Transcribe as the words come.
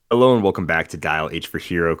Hello and welcome back to Dial H for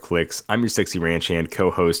Hero Clicks. I'm your sexy ranch hand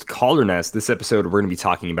co-host Calderness. This episode, we're going to be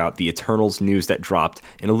talking about the Eternals news that dropped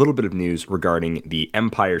and a little bit of news regarding the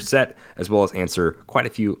Empire set, as well as answer quite a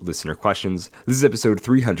few listener questions. This is episode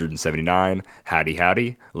 379. Howdy,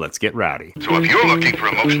 howdy. Let's get rowdy. So if you're looking for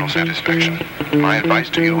emotional satisfaction, my advice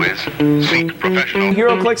to you is seek professional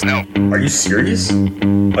Hero Clicks? No. Are you serious?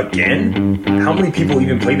 Again? How many people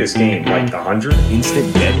even play this game? Like 100? Instant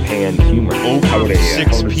deadpan humor. Over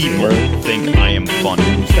six people think I am funny.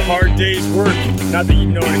 It's a hard day's work. Not that you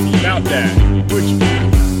know anything about that. Which,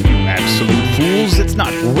 Absolute fools, it's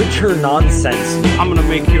not. Witcher nonsense. I'm gonna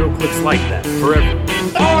make HeroClix like that forever.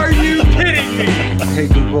 Are you kidding me? Hey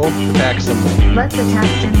Google, attack someone. Let's attack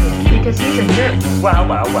Simeon because he's a jerk. Wow,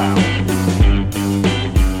 wow, wow.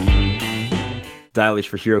 Dial H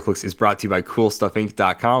for HeroClix is brought to you by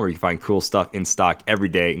CoolStuffInc.com, where you can find cool stuff in stock every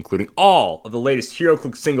day, including all of the latest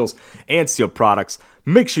HeroClix singles and sealed products.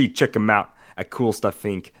 Make sure you check them out at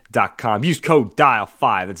CoolStuffInc.com. Use code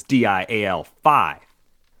DIAL5, that's DIAL 5,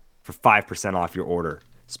 for 5% off your order.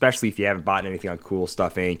 Especially if you haven't bought anything on Cool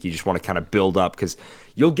Stuff Inc., you just want to kind of build up, because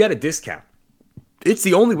you'll get a discount. It's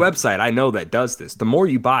the only website I know that does this. The more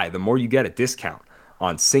you buy, the more you get a discount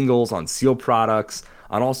on singles, on sealed products,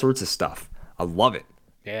 on all sorts of stuff. I love it.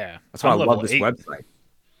 Yeah. That's why I I'm love level this 8. website.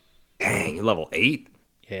 Dang, you're level 8?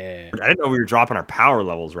 Yeah. I didn't know we were dropping our power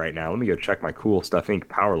levels right now. Let me go check my Cool Stuff Inc.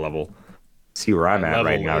 power level. See where I'm My at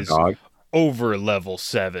right level now, is dog. Over level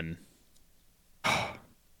 7.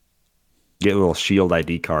 Get little shield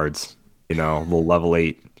ID cards. You know, little level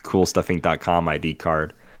 8 CoolStuffInc.com ID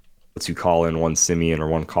card. Lets you call in one Simeon or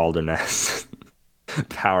one Calderness.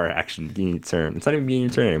 Power action, beginning your turn. It's not even beginning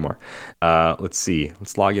your turn anymore. Let's see.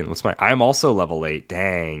 Let's log in. I'm also level 8.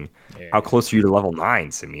 Dang. Yeah. How close are you to level 9,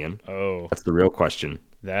 Simeon? Oh, That's the real question.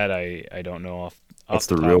 that I don't know off That's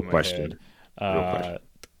the the top real of my question. head. Real question.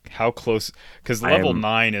 How close? Because I level am-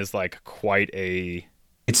 9 is like quite a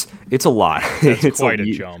It's a lot. that's It's quite a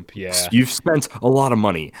you- jump. Yeah. You've spent a lot of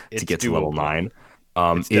money to It's get to level doable.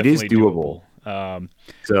 9. It's It is definitely doable. doable.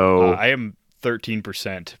 So I am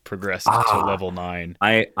 13% progressed to level 9.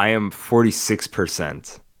 I am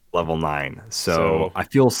 46% level 9. So So- I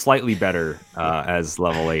feel slightly better as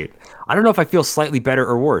level 8. I don't know if I feel slightly better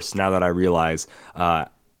or worse now that I realize,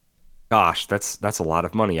 gosh, that's a lot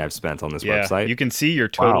of money I've spent on this Yeah, website. you can see your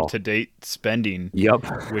total Wow. to date spending,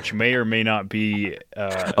 Yep. which may or may not be.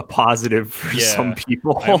 A positive for Yeah, some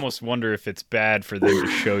people. I almost wonder if it's bad for them to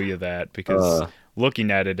show you that because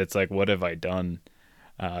looking at it, it's like, what have I done?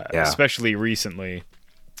 Yeah. Especially recently,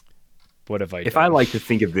 what have I If done? I like to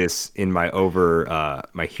think of this in my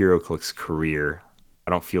my HeroClix career,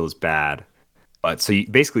 I don't feel as bad. But so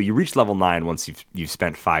basically, you reach level 9 once you've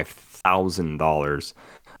spent $5,000.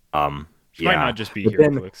 It might not just be But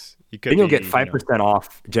then- HeroClix. You could Then you'll be, get 5%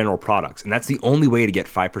 off general products, and that's the only way to get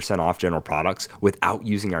 5% off general products without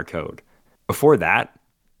using our code. Before that,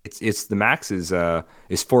 it's the max is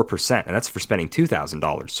 4%, and that's for spending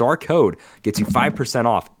 $2,000. So our code gets you 5%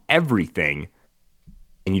 off everything,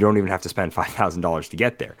 and you don't even have to spend $5,000 to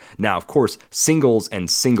get there. Now, of course, singles and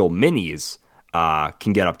single minis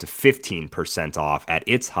can get up to 15% off at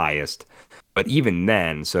its highest, but even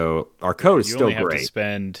then, so our code is you still only have to great.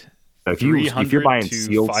 spend If you're buying to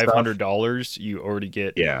sealed stuff, $500, you already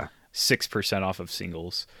get yeah. 6% off of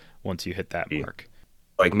singles once you hit that Yeah. mark.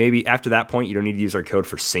 Like maybe after that point, you don't need to use our code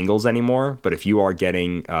for singles anymore. But if you are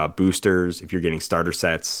getting boosters, if you're getting starter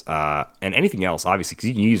sets, and anything else, obviously, because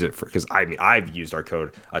you can use it for. Because I've used our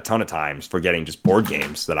code a ton of times for getting just board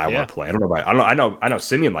games that I Yeah. want to play. I don't know about. I know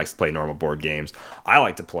Simeon likes to play normal board games. I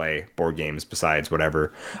like to play board games besides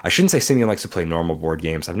whatever. I shouldn't say Simeon likes to play normal board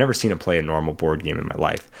games. I've never seen him play a normal board game in my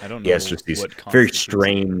life. I don't know. He has just these what very constitutes a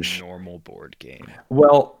strange. normal board game.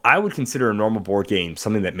 Well, I would consider a normal board game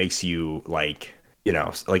something that makes you like,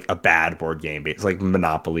 like a bad board game. It's like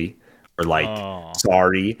Monopoly or like Oh.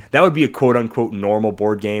 Sorry. That would be a quote unquote normal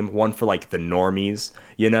board game, one for like the normies,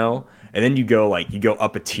 And then you go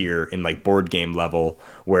up a tier in like board game level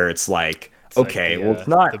where it's like, It's like okay, the, well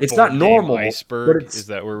the it's not board game normal, Iceberg, but it's is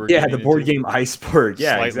that where we're yeah, getting the board into? game Iceberg.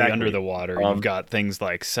 Yeah, Slightly exactly. under the water. You've got things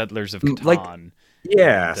like Settlers of like, Catan.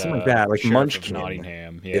 Yeah, and, something like that, like Sheriff of Munchkin.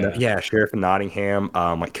 Nottingham. Yeah. Yeah, Sheriff of Nottingham,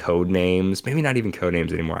 like code names, maybe not even code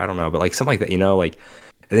names anymore. I don't know, but like something like that, like,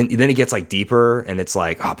 and then it gets like deeper, and it's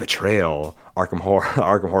like, Betrayal, Arkham Horror.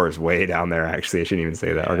 Arkham Horror is way down there. Actually, I shouldn't even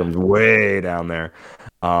say that. Yeah. Arkham's way down there,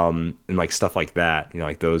 and like stuff like that,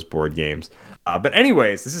 like those board games. But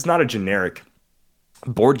anyways, this is not a generic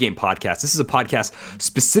board game podcast. This is a podcast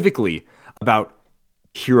specifically about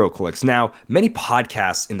HeroClix. Now, many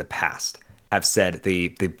podcasts in the past have said they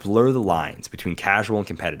blur the lines between casual and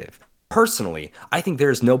competitive. personally, I think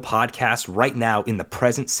there is no podcast right now in the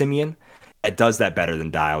present, Simeon, that does that better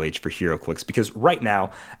than Dial H for HeroClix. Because right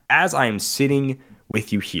now, as I am sitting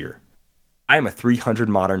with you here, I am a 300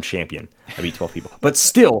 modern champion. I beat 12 people, but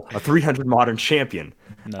still a 300 modern champion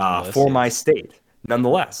for my state,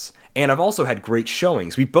 nonetheless. And I've also had great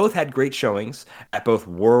showings. We both had great showings at both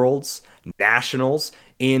Worlds, Nationals,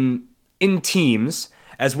 in teams,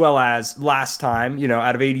 as well as last time,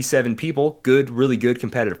 out of 87 people, really good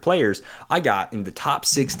competitive players, I got in the top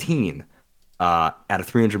 16 at a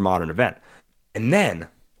 300 modern event. And then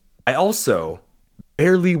I also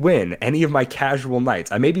barely win any of my casual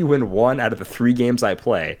nights. I maybe win one out of the 3 games I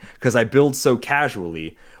play because I build so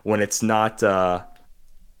casually when it's not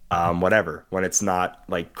when it's not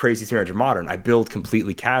like crazy 300 modern. I build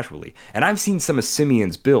completely casually. And I've seen some of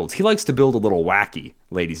Simeon's builds. He likes to build a little wacky,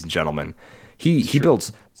 ladies and gentlemen. He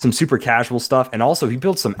builds some super casual stuff, and also he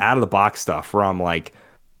builds some out of the box stuff where I'm like,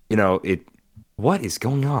 what is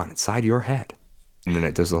going on inside your head? And then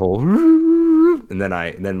it does the whole and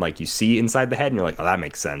then like you see inside the head and you're like, oh, that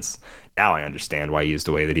makes sense. Now I understand why he is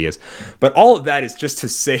the way that he is. But all of that is just to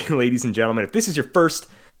say, ladies and gentlemen, if this is your first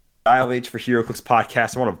Dial H for HeroClix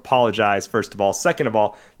podcast, I want to apologize, first of all. Second of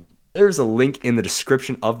all, there's a link in the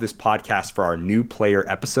description of this podcast for our new player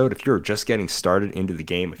episode. If you're just getting started into the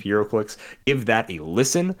game of HeroClix, give that a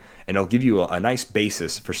listen, and it'll give you a nice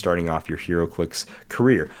basis for starting off your HeroClix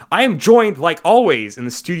career. I am joined, like always, in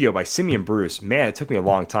the studio by Simeon Bruce. Man, it took me a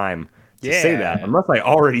long time to say that, unless I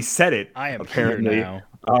already said it. I am apparently here now.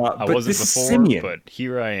 I but wasn't this before, is Simeon. but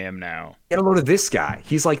here I am now. Get a load of this guy.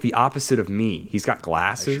 He's like the opposite of me. He's got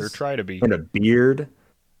glasses. I sure try to be. And a beard.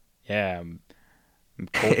 Yeah, I'm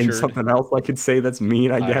and something else I could say that's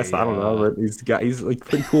mean, I guess. I don't know, but he's like a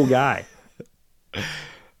pretty cool guy.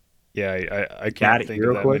 Yeah, I can't think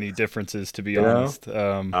of that many differences, to be honest.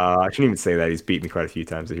 I shouldn't even say that. He's beat me quite a few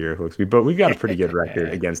times at HeroClix. But we've got a pretty good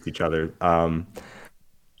record against each other.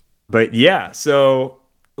 But yeah, so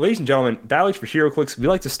ladies and gentlemen, Dial H for HeroClix, we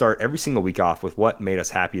like to start every single week off with what made us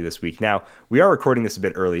happy this week. Now, we are recording this a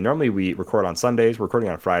bit early. Normally we record on Sundays. We're recording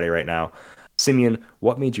on Friday right now. Simeon,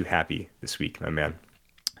 what made you happy this week, my man?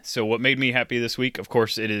 So what made me happy this week, of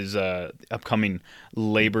course, it is upcoming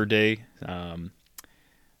Labor Day.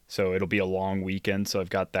 So it'll be a long weekend, so I've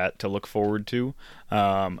got that to look forward to.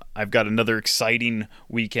 I've got another exciting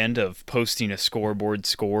weekend of posting a scoreboard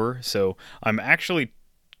score. So I'm actually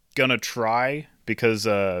going to try, because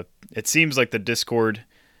it seems like the Discord,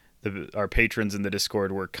 our patrons in the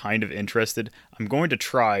Discord were kind of interested. I'm going to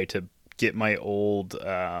try to get my old...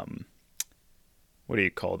 what do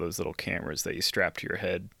you call those little cameras that you strap to your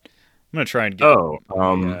head? I'm going to try and get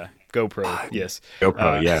GoPro, yes.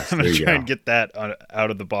 GoPro, yes. I'm going to try and get that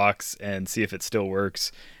out of the box and see if it still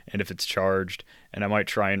works and if it's charged. And I might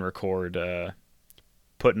try and record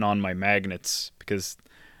putting on my magnets, because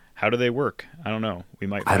how do they work? I don't know. We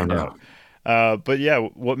might find out. But yeah,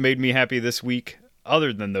 what made me happy this week,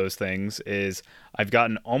 other than those things, is I've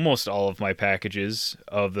gotten almost all of my packages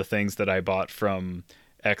of the things that I bought from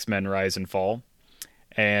X-Men Rise and Fall.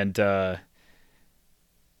 And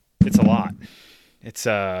it's a lot. It's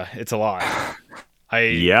a lot.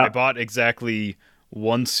 I bought exactly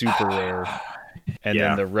one super rare, and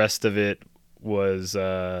then the rest of it was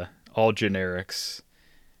all generics.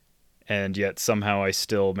 And yet somehow I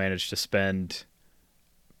still managed to spend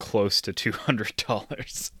close to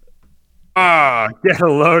 $200. Get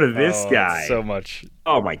a load of this guy. So much.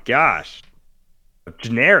 Oh my gosh.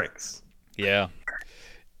 Generics. Yeah.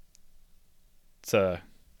 It's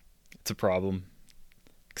a problem,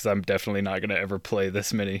 because I'm definitely not going to ever play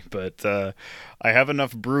this many, but I have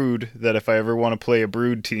enough Brood that if I ever want to play a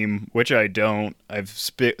Brood team, which I don't, I've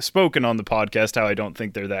spoken on the podcast how I don't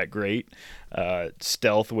think they're that great.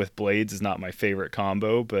 Stealth with Blades is not my favorite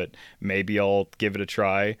combo, but maybe I'll give it a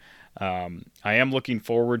try. I am looking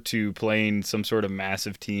forward to playing some sort of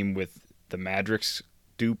massive team with the Madrix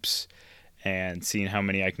dupes and seeing how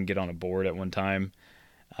many I can get on a board at one time.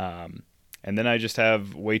 And then I just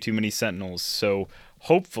have way too many Sentinels. So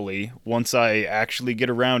hopefully, once I actually get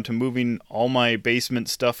around to moving all my basement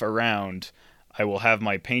stuff around, I will have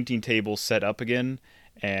my painting table set up again.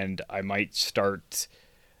 And I might start,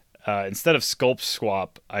 instead of sculpt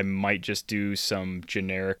swap, I might just do some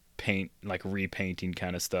generic paint, like repainting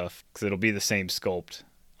kind of stuff. Because it'll be the same sculpt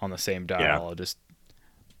on the same dial. Yeah. I'll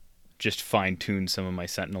just fine tune some of my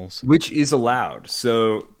Sentinels. Which is allowed.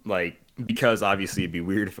 So, because obviously it'd be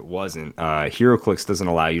weird if it wasn't. HeroClix doesn't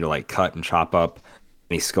allow you to cut and chop up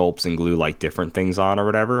any sculpts and glue different things on or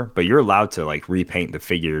whatever, but you're allowed to repaint the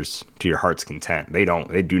figures to your heart's content. They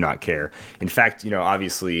do not care. In fact,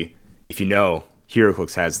 obviously, if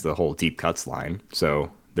HeroClix has the whole deep cuts line,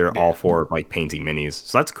 so They're all for like painting minis,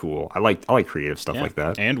 so that's cool. I like creative stuff like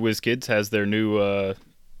that. And WizKids has their new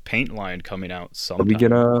paint line coming out Are sometime. we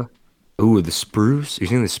gonna? Ooh, the spruce. You're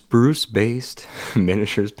saying the spruce-based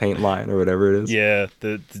miniatures paint line or whatever it is? Yeah,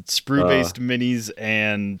 the sprue-based minis,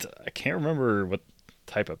 and I can't remember what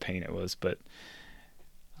type of paint it was, but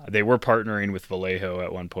they were partnering with Vallejo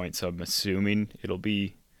at one point, so I'm assuming it'll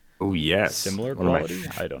be Oh yes, similar one of my quality.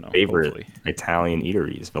 I don't know. favorite Hopefully. Italian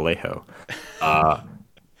eateries, Vallejo.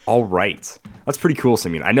 All right, that's pretty cool,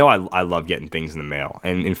 Simeon. I know I love getting things in the mail,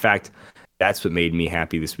 and in fact, that's what made me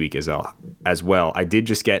happy this week as well. I did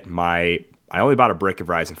just get I only bought a brick of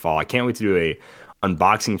Rise and Fall. I can't wait to do a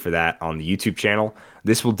unboxing for that on the YouTube channel.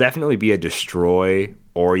 This will definitely be a destroy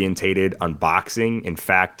orientated unboxing. In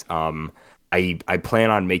fact, I plan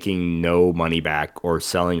on making no money back or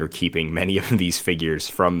selling or keeping many of these figures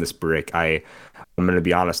from this brick. I'm going to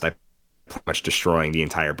be honest, I pretty much destroying the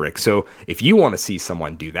entire brick. So if you want to see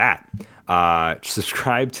someone do that,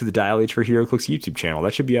 subscribe to the Dial H for HeroClix YouTube channel.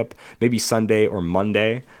 That should be up maybe Sunday or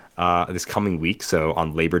Monday this coming week. So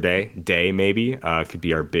on Labor Day maybe could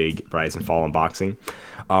be our big Rise and Fall unboxing.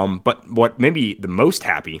 But what made me the most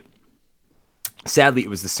happy, sadly, it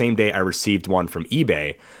was the same day I received one from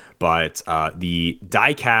eBay. But the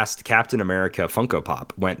die-cast Captain America Funko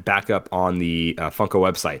Pop went back up on the Funko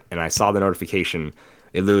website, and I saw the notification.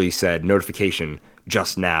 It literally said notification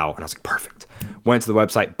just now, and I was like, perfect. Went to the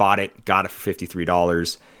website, bought it, got it for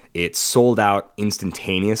 $53. It sold out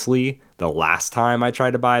instantaneously the last time I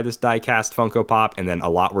tried to buy this die-cast Funko Pop, and then a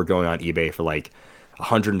lot were going on eBay for like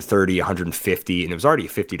 130, 150, and it was already a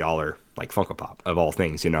 $50 like Funko Pop of all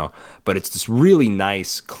things, but it's this really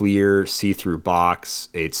nice, clear, see-through box.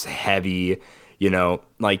 It's heavy,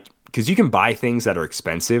 like, because you can buy things that are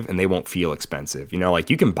expensive and they won't feel expensive, like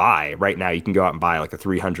you can buy right now, you can go out and buy like a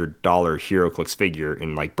 $300 HeroClix figure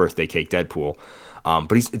in like birthday cake Deadpool.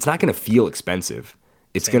 But it's not going to feel expensive.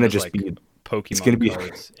 It's going to just like be Pokemon it's going to be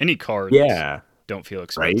cards. Any cards don't feel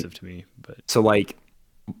expensive to me, but so like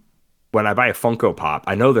when I buy a Funko Pop,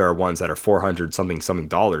 I know there are ones that are $400 something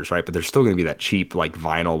dollars, right? But they're still going to be that cheap, like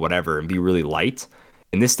vinyl, whatever, and be really light.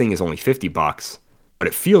 And this thing is only $50, but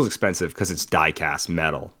it feels expensive because it's die-cast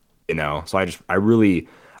metal, So I really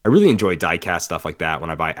enjoy die-cast stuff like that when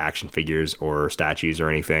I buy action figures or statues or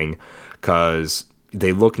anything, because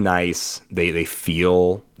they look nice, they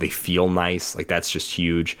feel nice. Like that's just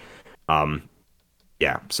huge.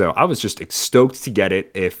 Yeah, so I was just stoked to get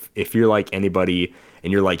it. If you're like anybody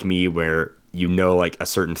and you're like me where like a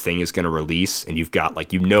certain thing is going to release and you've got like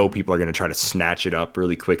people are going to try to snatch it up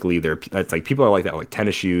really quickly. That's like people are like that, like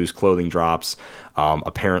tennis shoes, clothing drops.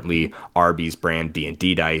 Apparently Arby's brand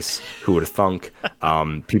D&D dice. Who would have thunk?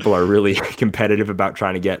 People are really competitive about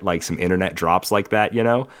trying to get like some internet drops like that.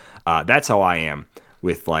 That's how I am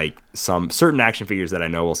with like some certain action figures that I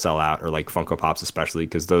know will sell out, or like Funko Pops especially,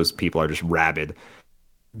 because those people are just rabid,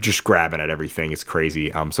 just grabbing at everything. It's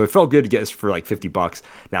crazy. So it felt good to get this for like $50.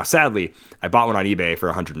 Now, sadly, I bought one on eBay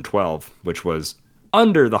for $112, which was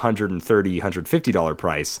under the $130, $150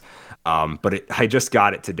 price. But I just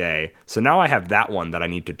got it today. So now I have that one that I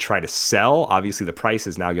need to try to sell. Obviously, the price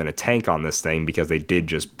is now going to tank on this thing because they did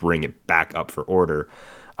just bring it back up for order.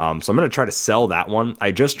 So I'm going to try to sell that one.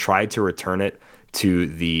 I just tried to return it to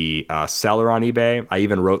the seller on eBay. I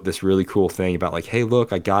even wrote this really cool thing about like, hey,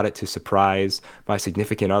 look, I got it to surprise my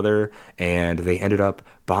significant other, and they ended up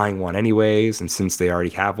buying one anyways. And since they already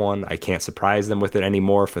have one, I can't surprise them with it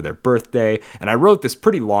anymore for their birthday. And I wrote this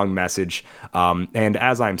pretty long message. And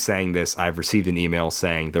as I'm saying this, I've received an email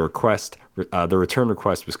saying the return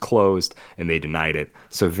request was closed and they denied it.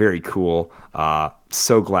 So very cool.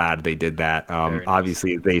 So glad they did that. Nice.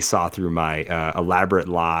 Obviously, they saw through my elaborate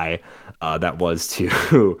lie. That was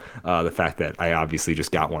to the fact that I obviously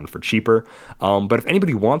just got one for cheaper. But if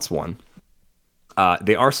anybody wants one,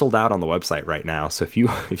 they are sold out on the website right now. So if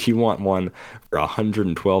you want one for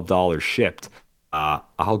 $112 shipped,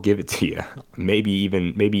 I'll give it to you. Maybe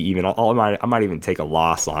even I might even take a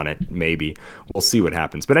loss on it. Maybe we'll see what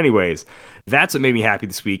happens. But anyways, that's what made me happy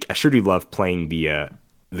this week. I sure do love playing the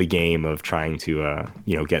game of trying to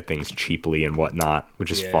get things cheaply and whatnot,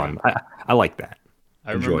 which is fun. I like that.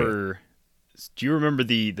 I remember. Do you remember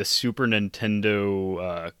the Super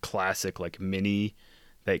Nintendo classic like mini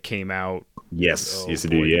that came out? Yes, used to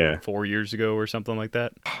do. Yeah, 4 years ago or something like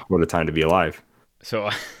that. What a time to be alive.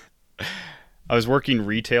 So I was working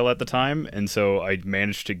retail at the time, and so I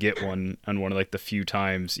managed to get one on one of like the few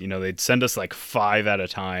times. They'd send us like 5 at a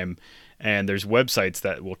time, and there's websites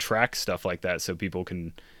that will track stuff like that, so people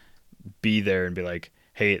can be there and be like,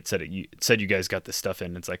 "Hey, it said you guys got this stuff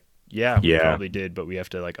in." It's like, yeah, we probably did, but we have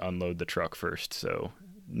to like unload the truck first. So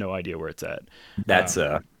no idea where it's at. That's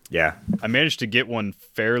yeah. I managed to get one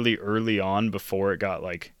fairly early on before it got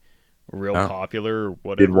like real popular or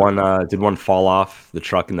whatever. Did one fall off the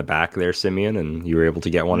truck in the back there, Simeon, and you were able to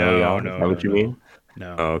get one early on? Is that what you mean?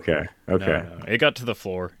 No. Oh, okay. Okay. No. It got to the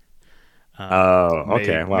floor.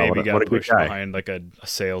 Okay. Wow. Maybe What got a good pushed guy. behind like a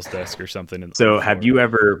sales desk or something. So have you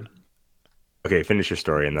ever? Okay, finish your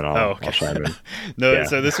story and then I'll chime in. No, Yeah.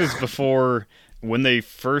 so this was before when they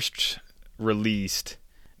first released.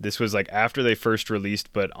 This was like after they first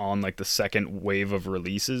released, but on like the second wave of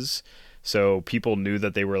releases. So people knew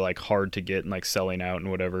that they were like hard to get and like selling out and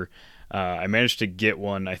whatever. I managed to get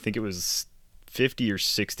one. I think it was $50 or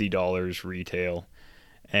 $60 retail,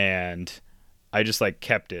 and I just like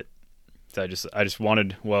kept it. So I just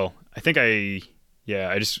wanted. Well, I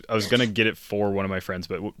was gonna get it for one of my friends,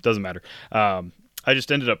 but it doesn't matter. I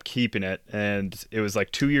just ended up keeping it, and it was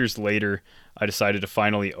like 2 years later I decided to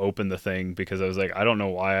finally open the thing because I was like, I don't know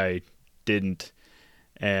why I didn't.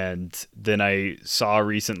 And then I saw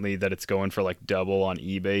recently that it's going for like double on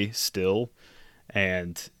eBay still,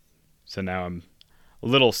 and so now I'm a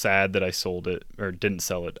little sad that I sold it or didn't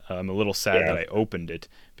sell it. I'm a little sad that I opened it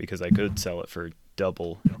because I could sell it for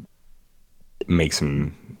double. Make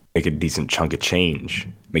a decent chunk of change,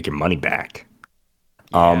 make your money back.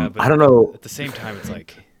 Yeah, but I don't know. At the same time, it's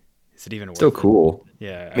like, is it even worth Still it? cool.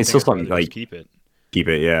 Yeah, I mean, it's still something rather just like keep it. Keep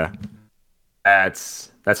it. Yeah.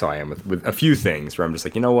 That's how I am with a few things where I'm just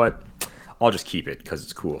like, you know what, I'll just keep it because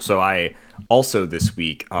it's cool. So I also this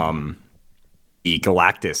week, the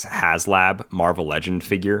Galactus HasLab Marvel Legend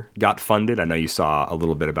figure got funded. I know you saw a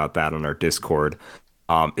little bit about that on our Discord.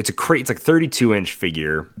 It's it's like 32-inch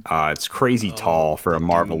figure. It's crazy tall for a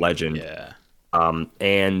Marvel Legend. Yeah.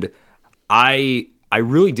 And I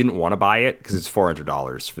really didn't want to buy it because it's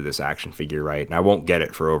 $400 for this action figure, right? And I won't get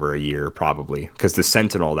it for over a year probably because the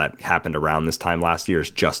Sentinel that happened around this time last year is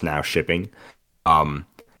just now shipping. I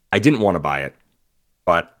didn't want to buy it,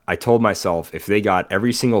 but I told myself if they got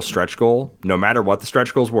every single stretch goal, no matter what the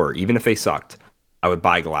stretch goals were, even if they sucked, I would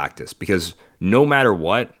buy Galactus because no matter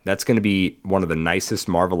what, that's going to be one of the nicest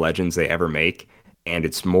Marvel Legends they ever make, and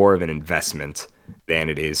it's more of an investment than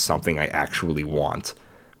it is something I actually want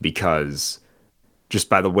because just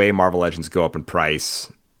by the way Marvel Legends go up in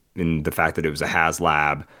price and the fact that it was a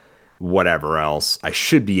HasLab, whatever else, I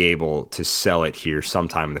should be able to sell it here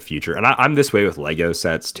sometime in the future. And I'm this way with Lego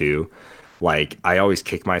sets too. Like I always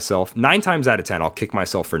kick myself 9 times out of 10, I'll kick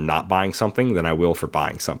myself for not buying something than I will for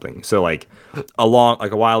buying something. So like a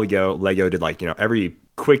while ago, Lego did like, every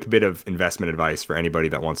quick bit of investment advice for anybody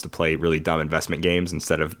that wants to play really dumb investment games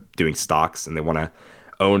instead of doing stocks and they want to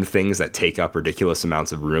own things that take up ridiculous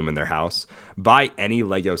amounts of room in their house. Buy any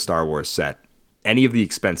Lego Star Wars set, any of the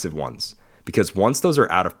expensive ones, because once those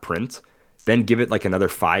are out of print, then give it like another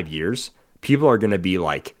 5 years. People are going to be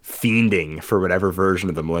like fiending for whatever version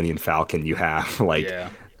of the Millennium Falcon you have. Like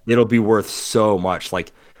it'll be worth so much.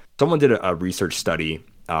 Like someone did a research study,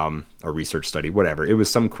 whatever. It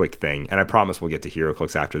was some quick thing. And I promise we'll get to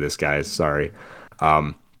HeroClix after this, guys. Sorry.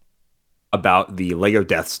 About the Lego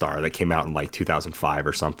Death Star that came out in like 2005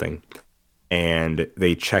 or something. And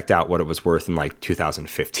they checked out what it was worth in like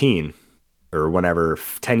 2015 or whenever,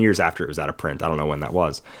 10 years after it was out of print. I don't know when that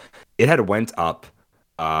was. It had went up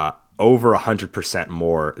over 100%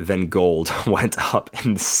 more than gold went up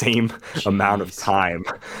in the same amount of time.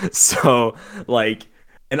 So like,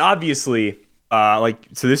 and obviously, so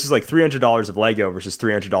this is like $300 of Lego versus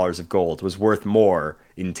 $300 of gold was worth more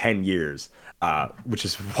in 10 years. Which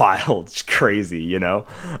is wild, it's crazy,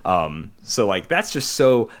 So like that's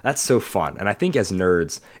so fun, and I think as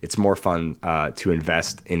nerds, it's more fun to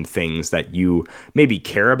invest in things that you maybe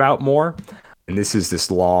care about more. And this is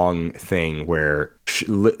this long thing where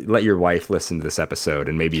let your wife listen to this episode,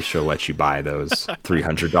 and maybe she'll let you buy those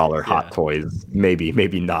 $300 hot toys.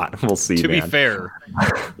 Maybe not. We'll see. To be fair,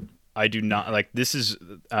 I do not like this is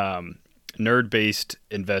nerd-based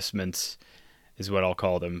investments, is what I'll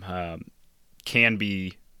call them. Can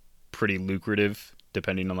be pretty lucrative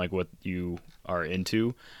depending on like what you are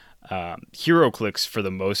into. HeroClix for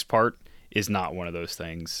the most part is not one of those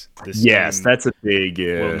things. That's a big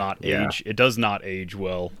will not age. It does not age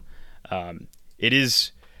well. It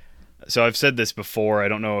is. So I've said this before. I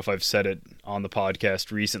don't know if I've said it on the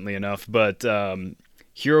podcast recently enough, but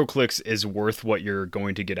HeroClix is worth what you're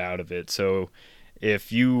going to get out of it. So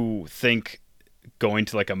if you think going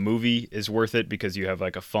to like a movie is worth it because you have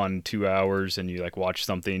like a fun 2 hours and you like watch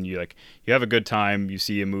something, you have a good time, you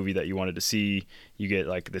see a movie that you wanted to see, you get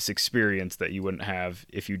like this experience that you wouldn't have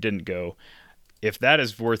if you didn't go. If that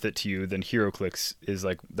is worth it to you, then HeroClix is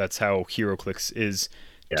like, that's how HeroClix is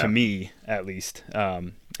to me, at least.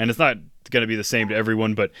 And and it's not going to be the same to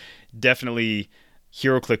everyone, but definitely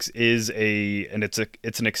HeroClix is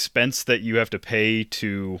it's an expense that you have to pay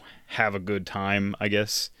to have a good time, I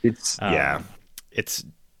guess. It's It's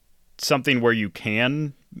something where you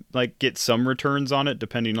can like get some returns on it,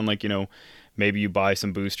 depending on like, maybe you buy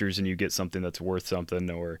some boosters and you get something that's worth something,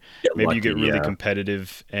 or maybe you get really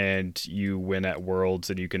competitive and you win at Worlds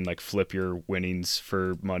and you can like flip your winnings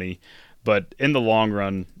for money. But in the long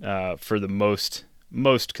run, for the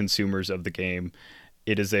most consumers of the game,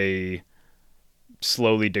 it is a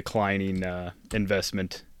slowly declining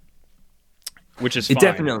investment, which is fine. It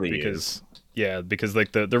definitely is. Yeah, because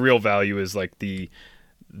like the real value is like the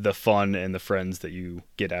fun and the friends that you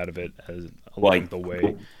get out of it along the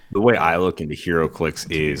way. The way I look into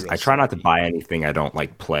HeroClix is I try not to buy anything I don't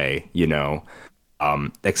like play,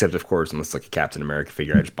 except of course unless like a Captain America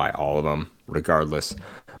figure, I just buy all of them regardless.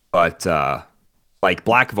 But like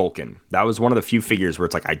Black Vulcan, that was one of the few figures where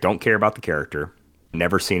it's like I don't care about the character.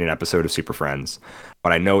 Never seen an episode of Super Friends,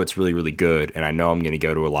 but I know it's really, really good, and I know I'm going to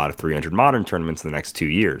go to a lot of 300 Modern tournaments in the next 2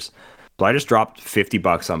 years. So I just dropped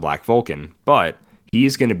 $50 on Black Vulcan, but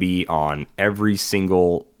he's going to be on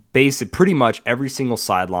pretty much every single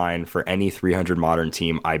sideline for any 300 Modern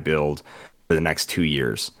team I build for the next 2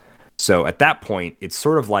 years. So at that point, it's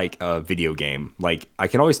sort of like a video game. Like I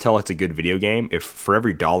can always tell it's a good video game if for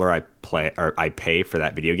every dollar I pay for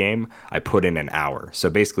that video game, I put in an hour. So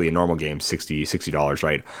basically a normal game, $60,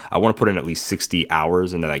 right? I want to put in at least 60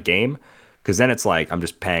 hours into that game, because then it's like I'm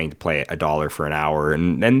just paying to play $1 for an hour.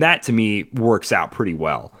 And that to me works out pretty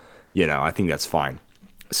well. I think that's fine.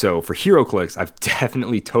 So for HeroClix, I've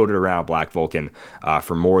definitely toted around Black Vulcan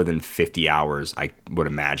for more than 50 hours, I would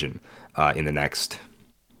imagine, in the next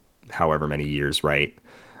however many years, right?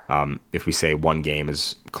 If we say one game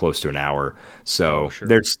is close to an hour. So sure.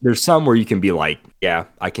 There's some where you can be like, yeah,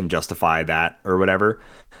 I can justify that or whatever.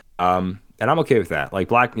 And I'm okay with that. Like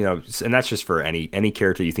Black, and that's just for any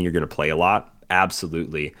character you think you're going to play a lot.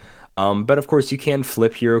 Absolutely. But of course you can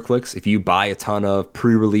flip HeroClix if you buy a ton of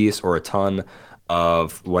pre-release or a ton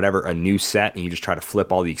of whatever, a new set, and you just try to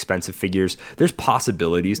flip all the expensive figures. There's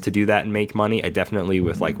possibilities to do that and make money. I definitely,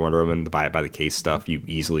 with like Wonder Woman, the buy it by the case stuff, you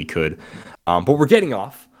easily could. But we're getting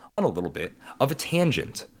off on a little bit of a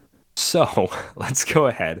tangent. So let's go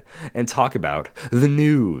ahead and talk about the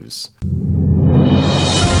news.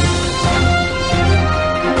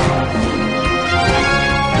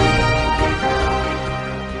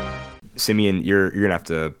 Simeon, you're gonna have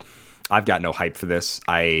to. I've got no hype for this.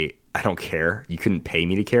 I don't care. You couldn't pay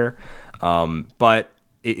me to care. But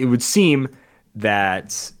it would seem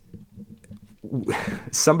that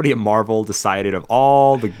somebody at Marvel decided of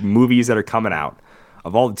all the movies that are coming out,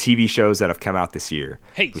 of all the TV shows that have come out this year,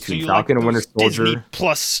 between Falcon and Winter Soldier, Disney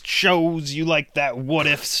Plus shows, you like that what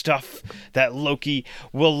if stuff, that Loki,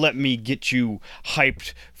 well, let me get you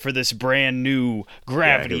hyped for this brand new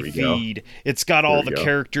Gravity feed. It's got all the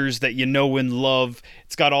characters that you know and love.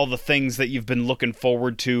 It's got all the things that you've been looking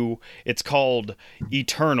forward to. It's called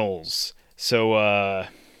Eternals. So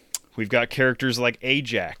we've got characters like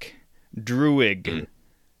Ajak, Druig,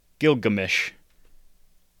 Gilgamesh,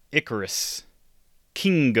 Icarus,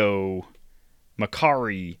 Kingo,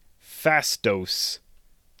 Makari, Phastos,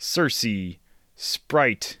 Cersei,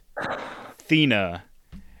 Sprite, Athena,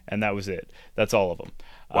 and that was it. That's all of them.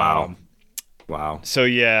 Wow. So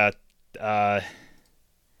yeah,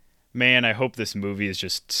 man, I hope this movie is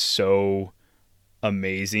just so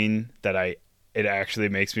amazing that it actually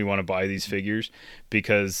makes me want to buy these figures,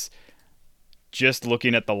 because just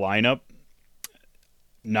looking at the lineup,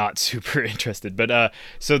 not super interested. But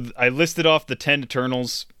so I listed off the 10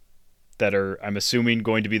 Eternals that are, I'm assuming,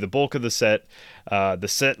 going to be the bulk of the set. The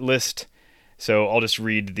set list, so I'll just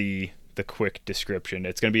read the quick description.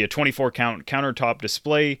 It's going to be a 24 count countertop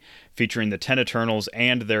display featuring the 10 Eternals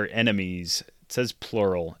and their enemies. It says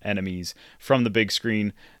plural, enemies, from the big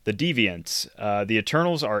screen. The Deviants. The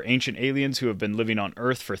Eternals are ancient aliens who have been living on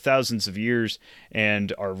Earth for thousands of years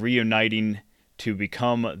and are reuniting to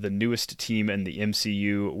become the newest team in the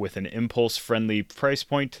MCU with an impulse-friendly price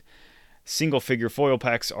point. Single-figure foil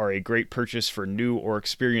packs are a great purchase for new or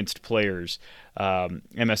experienced players.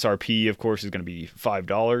 MSRP, of course, is going to be $5,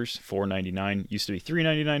 $4.99. Used to be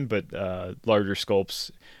 $3.99, but larger sculpts.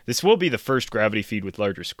 This will be the first Gravity feed with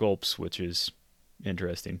larger sculpts, which is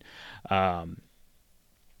interesting.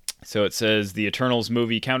 So it says the Eternals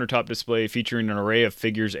movie countertop display featuring an array of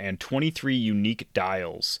figures and 23 unique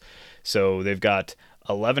dials. So they've got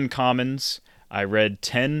 11 commons. I read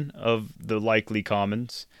 10 of the likely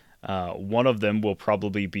commons. One of them will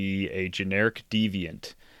probably be a generic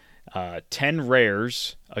deviant. 10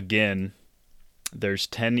 rares. Again, there's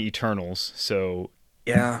 10 Eternals. So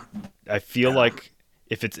Yeah. I feel like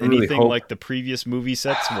if it's I really anything hope like the previous movie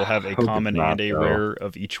sets, we'll have a hope it's common not and a though. rare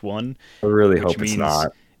of each one, I really which hope it's means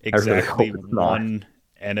not. I really exactly hope it's not. one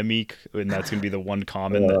enemy, and that's going to be the one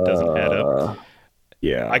common that doesn't add up. Uh, I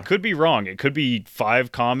yeah. could be wrong. It could be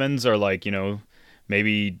 5 commons, or like,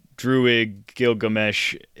 maybe Druid,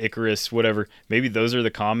 Gilgamesh, Icarus, whatever. Maybe those are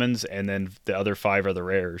the commons, and then the other 5 are the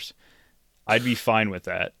rares. I'd be fine with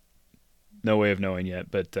that. No way of knowing yet,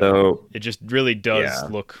 but So it just really does yeah.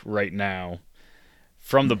 look right now.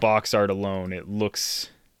 From the box art alone, it looks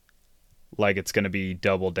like it's going to be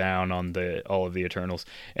double down on the all of the Eternals,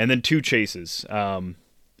 and then 2 chases.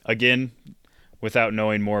 Again, without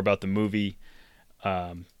knowing more about the movie,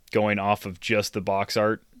 going off of just the box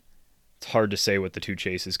art, it's hard to say what the 2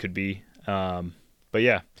 chases could be. But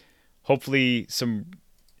yeah, hopefully some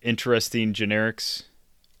interesting generics,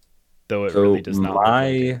 though it really So does not look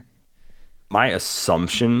like it. my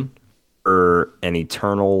assumption for an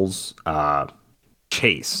Eternals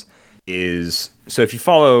chase is, so if you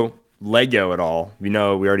follow Lego at all, we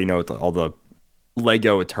already know what all the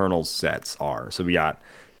Lego Eternals sets are. So we got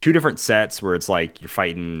 2 different sets where it's like you're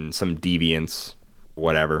fighting some deviants,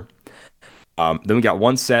 whatever. Then we got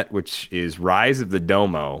one set which is Rise of the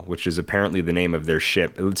Domo, which is apparently the name of their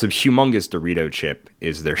ship. It's a humongous Dorito chip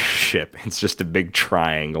is their ship. It's just a big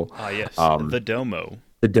triangle. Ah, yes, Um, the Domo.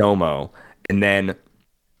 the Domo. And then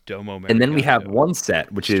Domo we have Marigato. one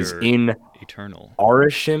set which is Mr. in Eternal.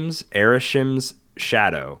 Arishim's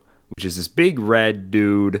Shadow, which is this big red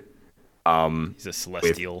dude He's a with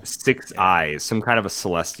celestial. 6 eyes, some kind of a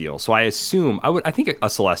celestial. So I think a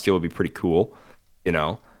celestial would be pretty cool, you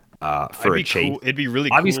know, I'd for a be chase. cool. It'd be really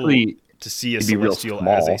cool Obviously, to see a it'd be real celestial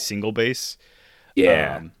as a small. single base.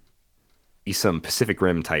 Yeah, Um, be some Pacific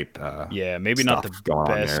Rim type yeah, maybe not the stuff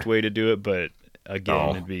going on best there. way to do it, but again,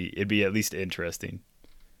 Oh, it'd be at least interesting.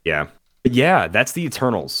 yeah. But yeah, that's the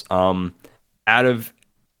Eternals. Out of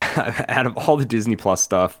out of all the Disney Plus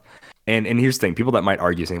stuff, and here's the thing: people that might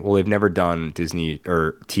argue saying, "Well, they've never done Disney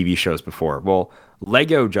or TV shows before." Well,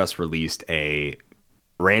 Lego just released a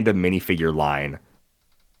random minifigure line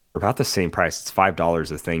for about the same price. It's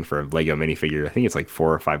 $5 a thing for a Lego minifigure. I think it's like $4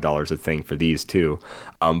 or $5 a thing for these too.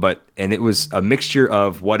 And it was a mixture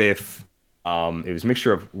of what if. It was a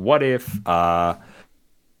mixture of what if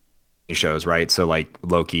shows, right? So like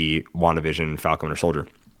Loki, WandaVision, Falcon Winter Soldier,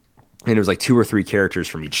 and it was like 2 or 3 characters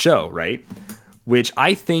from each show, right? Which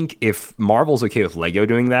I think if Marvel's okay with Lego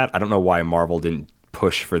doing that, I don't know why Marvel didn't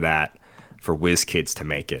push for that for WizKids to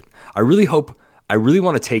make it. I really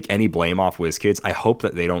want to take any blame off WizKids. I hope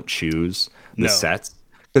that they don't choose the No, sets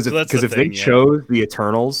because so that's the if they thing. Yeah, chose the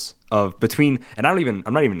Eternals of between, and I'm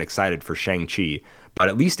not even excited for Shang-Chi, but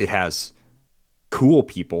at least it has cool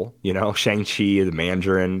people, Shang-Chi, the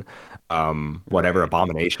Mandarin, whatever, right.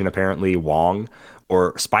 Abomination, apparently, Wong,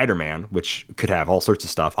 or Spider-Man, which could have all sorts of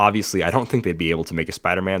stuff. Obviously, I don't think they'd be able to make a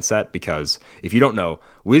Spider-Man set because if you don't know,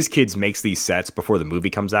 WizKids makes these sets before the movie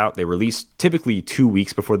comes out. They release typically 2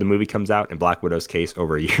 weeks before the movie comes out. In Black Widow's case,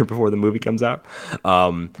 over a year before the movie comes out.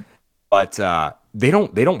 But they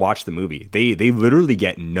don't watch the movie. They literally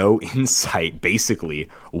get no insight basically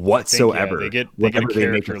I think yeah, whatsoever they get a whenever they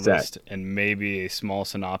make character a set. list and maybe a small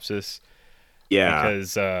synopsis Yeah,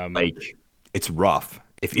 because like it's rough.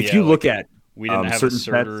 If yeah, you look like at we didn't have a certain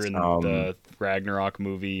Surtur sets, in the Ragnarok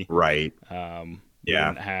movie. right? We Yeah,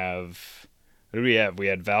 didn't have. What did we have? We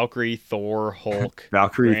had Valkyrie, Thor, Hulk,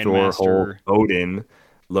 Valkyrie, Thor, Hulk, Grandmaster. Odin,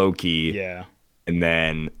 Loki, Yeah, and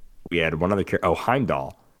then we had one other character. Oh,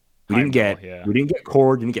 Heimdall. Heimdall. Yeah, We didn't get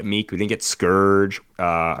Korg, didn't get Meek, we didn't get Scourge.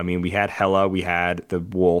 I mean, we had Hela, we had the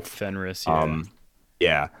Wolf. Fenris. Yeah, Um,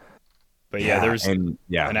 yeah, but yeah, yeah, there's and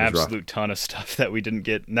yeah, an it was rough. absolute ton of stuff that we didn't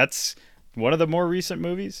get, and that's one of the more recent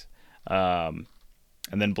movies. Um,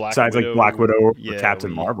 and then Black Besides like Widow. Black Widow or Yeah,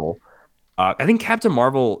 Captain Marvel. I think Captain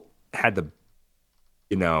Marvel had the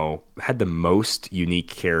most unique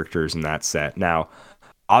characters in that set. Now,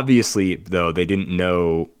 obviously, though, they didn't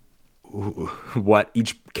know what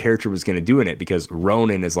each character was going to do in it because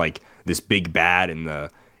Ronan is like this big bad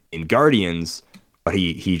in Guardians, but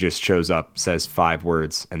he just shows up, says 5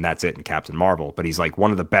 words, and that's it in Captain Marvel. But he's like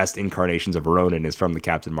one of the best incarnations of Ronan is from the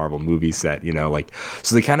Captain Marvel movie set, like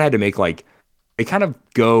so they kind of had to make like they kind of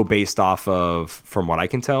go based off of, from what I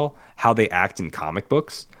can tell, how they act in comic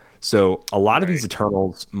books. So a lot of these right.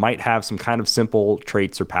 Eternals might have some kind of simple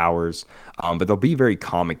traits or powers, but they'll be very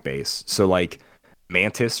comic based. So like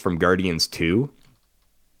Mantis from Guardians 2,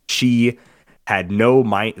 she had no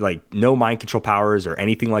mind control powers or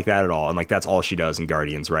anything like that at all, and like that's all she does in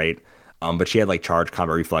Guardians, right? But she had like charge,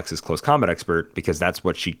 combat reflexes, close combat expert because that's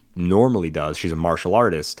what she normally does. She's a martial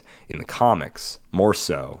artist in the comics, more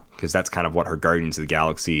so because that's kind of what her Guardians of the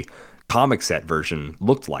Galaxy comic set version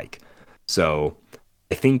looked like. So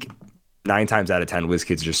I think 9 times out of 10,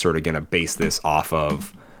 WizKids are just sort of going to base this off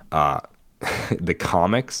of the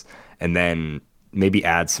comics and then maybe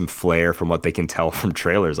add some flair from what they can tell from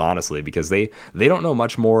trailers, honestly, because they don't know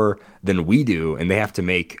much more than we do, and they have to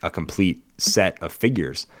make a complete set of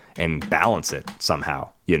figures and balance it somehow,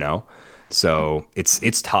 you know? So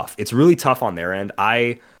it's tough. It's really tough on their end.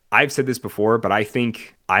 I've said this before, but I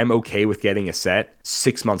think I'm okay with getting a set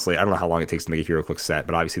 6 months later. I don't know how long it takes to make a HeroClix set,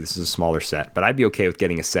 but obviously this is a smaller set. But I'd be okay with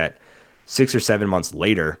getting a set 6 or 7 months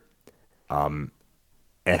later, and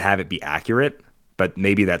have it be accurate. But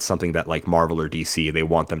maybe that's something that like Marvel or DC, they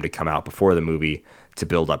want them to come out before the movie to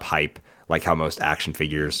build up hype, like how most action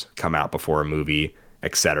figures come out before a movie,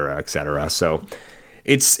 et cetera, et cetera. So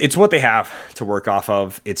it's what they have to work off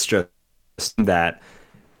of. It's just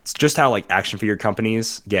how like action figure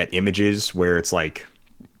companies get images where it's like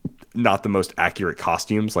not the most accurate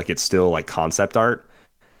costumes, like it's still like concept art,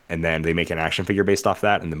 and then they make an action figure based off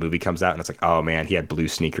that, and the movie comes out and it's like, oh man, he had blue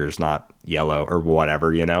sneakers, not yellow or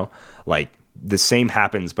whatever, you know? Like the same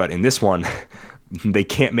happens, but in this one they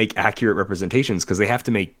can't make accurate representations because they have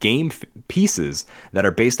to make pieces that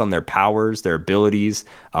are based on their powers, their abilities,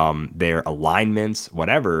 their alignments,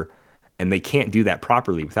 whatever, and they can't do that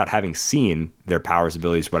properly without having seen their powers,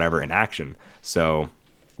 abilities, whatever in action. So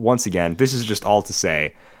once again, this is just all to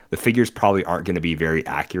say the figures probably aren't going to be very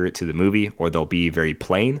accurate to the movie, or they'll be very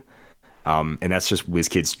plain. And that's just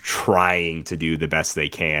WizKids trying to do the best they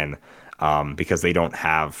can, because they don't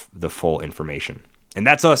have the full information. And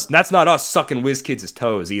that's us. That's not us sucking WizKids'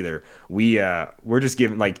 toes either. We're just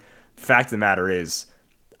giving, like, fact of the matter is,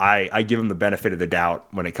 I give them the benefit of the doubt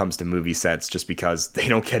when it comes to movie sets, just because they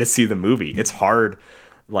don't get to see the movie. It's hard.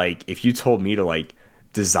 Like, if you told me to like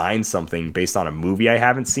design something based on a movie I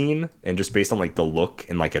haven't seen and just based on like the look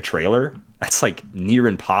in like a trailer, that's like near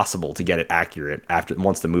impossible to get it accurate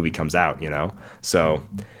once the movie comes out, you know? So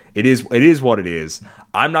it is what it is.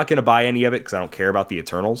 I'm not going to buy any of it because I don't care about the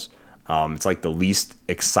Eternals. It's like the least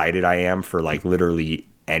excited I am for like literally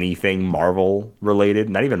anything Marvel related,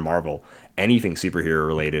 not even Marvel, anything superhero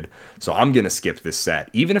related. So I'm going to skip this set.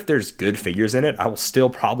 Even if there's good figures in it, I will still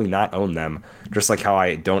probably not own them, just like how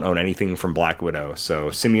I don't own anything from Black Widow.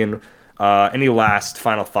 So Simeon, any last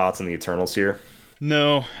final thoughts on the Eternals here?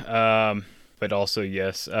 No, but also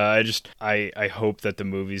yes. I hope that the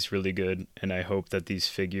movie's really good, and I hope that these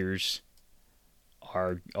figures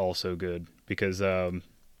are also good, because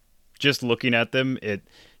just looking at them, it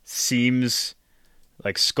seems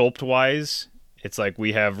like sculpt-wise, it's like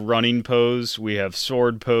we have running pose, we have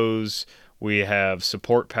sword pose, we have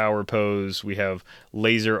support power pose, we have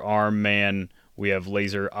laser arm man, we have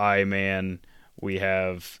laser eye man, we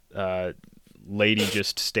have lady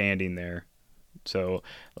just standing there. So,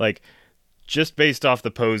 like, just based off the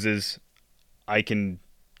poses, I can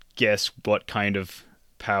guess what kind of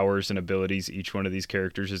powers and abilities each one of these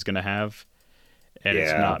characters is going to have. And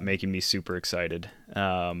It's not making me super excited.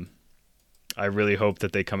 I really hope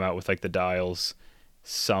that they come out with like the dials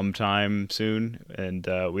sometime soon. And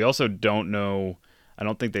we also don't know, I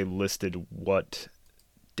don't think they listed what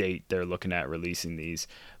date they're looking at releasing these.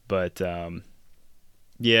 But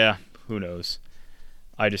yeah, who knows?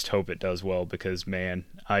 I just hope it does well, because man,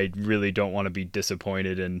 I really don't want to be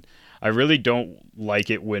disappointed, and I really don't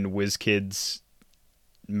like it when WizKids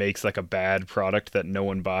makes like a bad product that no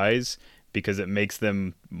one buys, because it makes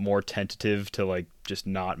them more tentative to like just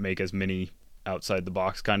not make as many outside the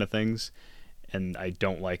box kind of things, and I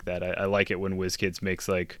don't like that. I like it when WizKids makes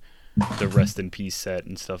like the Rest in Peace set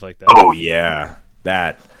and stuff like that. Oh yeah,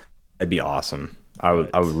 that'd be awesome. I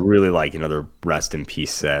would really like another Rest in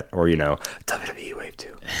Peace set, or you know, WWE Wave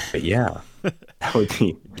 2. But yeah, that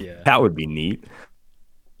would be neat.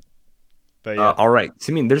 But yeah. All right,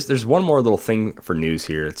 so, I mean, there's one more little thing for news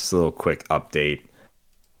here. It's just a little quick update.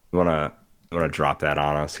 You wanna drop that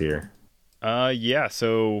on us here? Yeah.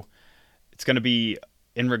 So it's gonna be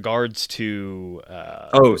in regards to.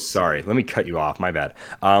 Oh, sorry. Let me cut you off. My bad.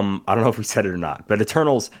 I don't know if we said it or not, but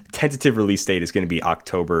Eternals tentative release date is going to be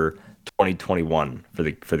October 2021 for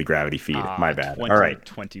the Gravity feed. My bad. All right.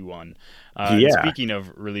 2021. Yeah. Speaking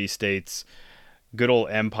of release dates, good old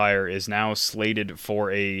Empire is now slated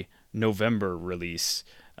for a November release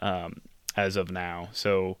as of now.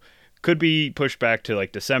 So could be pushed back to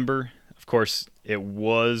like December. Of course, it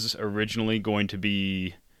was originally going to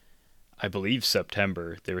be, I believe,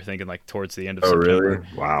 September. They were thinking like towards the end of September.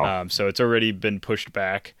 Really? Wow. So it's already been pushed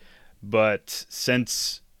back. But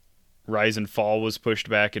since Rise and Fall was pushed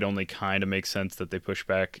back, it only kind of makes sense that they push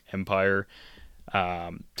back Empire.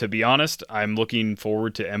 To be honest, I'm looking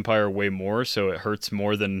forward to Empire way more, so it hurts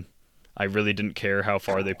more than I really didn't care how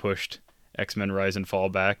far they pushed X-Men Rise and Fall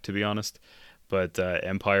back, to be honest. But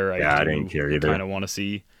Empire, I didn't care either. Kind of want to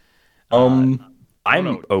see. I'm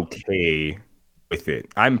okay with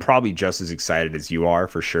it. I'm probably just as excited as you are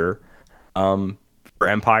for sure. For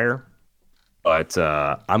Empire, but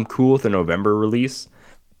I'm cool with the November release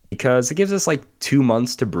because it gives us like 2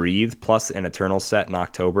 months to breathe, plus an Eternal set in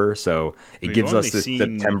October. So it gives us this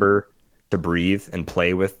September to breathe and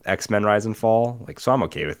play with X-Men Rise and Fall. Like, so I'm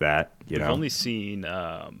okay with that. We've only seen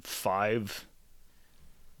 5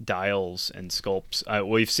 dials and sculpts.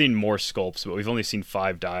 We've seen more sculpts, but we've only seen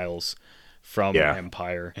 5 dials from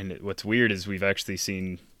Empire. And what's weird is we've actually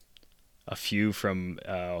seen a few from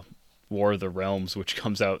War of the Realms, which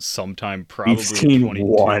comes out sometime probably. We've seen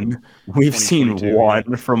one. We've seen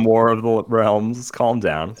one from War of the Realms. Calm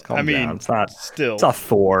down. Calm down. It's not still. It's a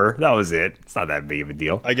 4. That was it. It's not that big of a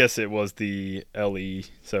deal. I guess it was the LE.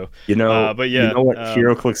 So but yeah, you know what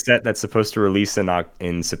HeroClix set that's supposed to release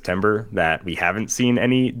in September that we haven't seen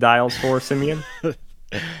any dials for, Simeon?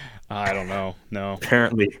 I don't know. No.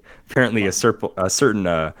 Apparently, a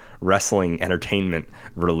certain wrestling entertainment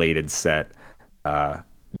related set.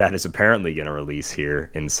 That is apparently going to release here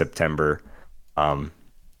in September.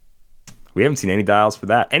 We haven't seen any dials for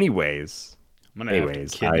that. Anyways, I'm going to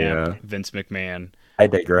have to kidnap Vince McMahon. I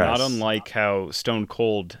digress. Not unlike how Stone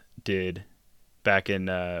Cold did back in,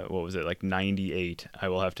 like 98. I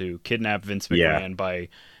will have to kidnap Vince McMahon by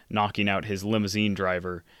knocking out his limousine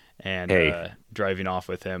driver and driving off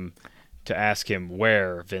with him to ask him,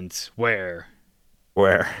 where, Vince? Where?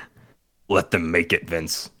 Let them make it,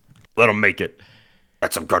 Vince. Let them make it.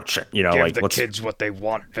 That's some good shit. Give like the kids what they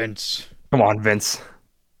want, Vince. Come on, Vince.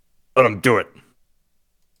 Let them do it.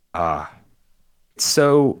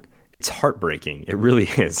 So it's heartbreaking. It really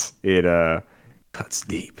is. It cuts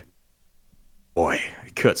deep. Boy,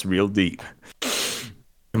 it cuts real deep.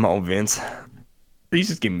 Come on, Vince. Please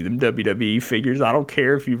just give me them WWE figures. I don't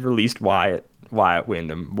care if you've released Wyatt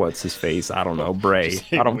Wyndham. What's his face? I don't know. Bray.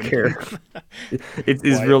 I don't care.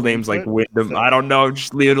 His real name's like Wyndham. I don't know.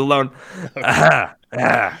 Just leave it alone.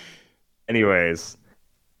 Okay. Anyways,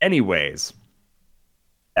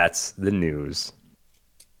 that's the news.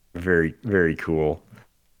 Very, very cool.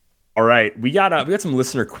 All right, we got some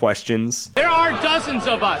listener questions. There are dozens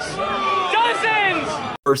of us.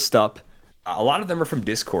 Dozens! First up, a lot of them are from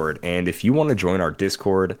Discord, and if you want to join our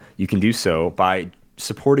Discord, you can do so by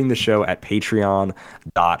supporting the show at patreon.com.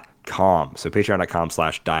 So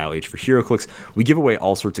patreon.com/dialh for HeroClix. We give away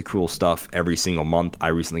all sorts of cool stuff every single month. I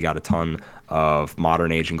recently got a ton of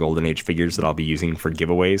Modern Age and Golden Age figures that I'll be using for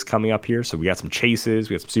giveaways coming up here. So we got some chases,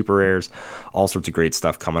 we have some super rares, all sorts of great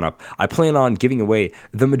stuff coming up. I plan on giving away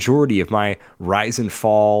the majority of my Rise and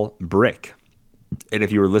Fall brick. And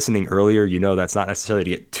if you were listening earlier, you know that's not necessarily to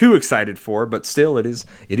get too excited for, but still it is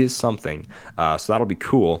something. So that'll be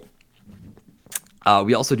cool.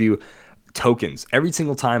 We also do tokens. Every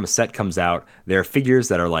single time a set comes out, there are figures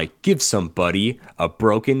that are like, give somebody a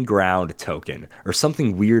broken ground token or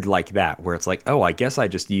something weird like that, where it's like, oh, I guess I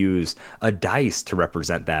just use a dice to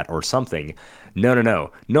represent that or something. No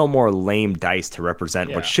more lame dice to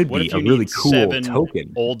represent what should be a really cool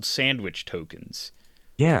token. Old sandwich tokens.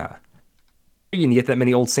 Yeah. You can get that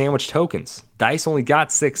many old sandwich tokens. Dice only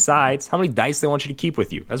got 6 sides. How many dice they want you to keep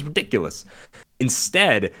with you? That's ridiculous.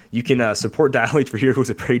 Instead, you can support Dial H for HeroClix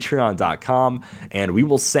at patreon.com, and we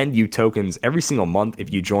will send you tokens every single month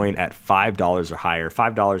if you join at $5 or higher.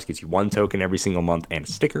 $5 gets you 1 token every single month and a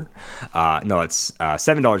sticker. It's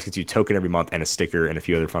 $7 gets you a token every month and a sticker and a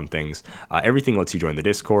few other fun things. Everything lets you join the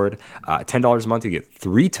Discord. $10 a month, you get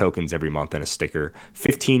 3 tokens every month and a sticker.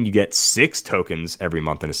 $15, you get 6 tokens every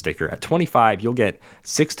month and a sticker. At $25, you'll get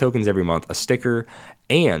 6 tokens every month, a sticker,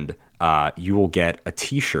 and you will get a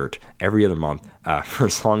t-shirt every other month for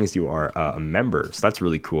as long as you are a member. So that's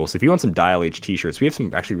really cool. So if you want some Dial H t-shirts, we have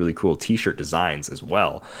some actually really cool t-shirt designs as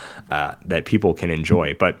well that people can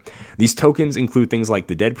enjoy. But these tokens include things like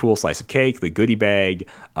the Deadpool slice of cake, the goodie bag.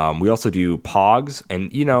 We also do Pogs.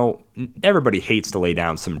 And, you know, everybody hates to lay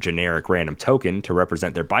down some generic random token to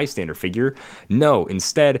represent their bystander figure. No,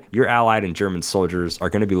 instead, your Allied and German soldiers are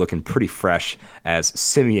going to be looking pretty fresh, as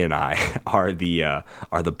Simeon and I are the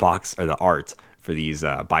box or the art for these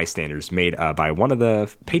bystanders made by one of the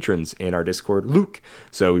patrons in our Discord, Luke.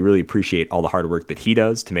 So we really appreciate all the hard work that he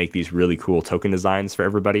does to make these really cool token designs for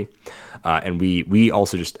everybody. And we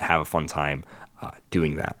also just have a fun time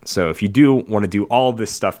doing that. So if you do want to do all of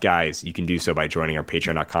this stuff, guys, you can do so by joining our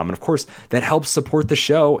patreon.com. And of course, that helps support the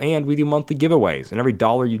show. And we do monthly giveaways. And every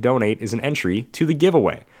dollar you donate is an entry to the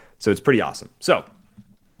giveaway. So it's pretty awesome. So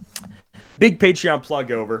big Patreon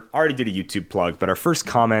plug over. I already did a YouTube plug, but our first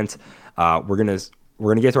comment, we're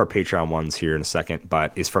gonna get to our Patreon ones here in a second,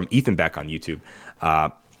 but is from Ethan Beck on YouTube.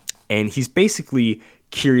 And he's basically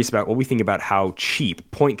curious about what we think about how cheap,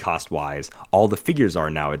 point cost wise, all the figures are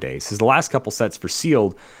nowadays. Because the last couple sets for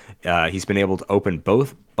Sealed, he's been able to open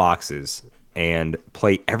both boxes and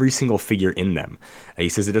play every single figure in them. He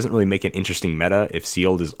says it doesn't really make an interesting meta if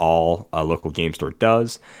Sealed is all a local game store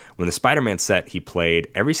does. When the Spider-Man set, he played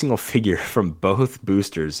every single figure from both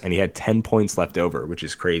boosters, and he had 10 points left over, which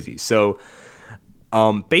is crazy. So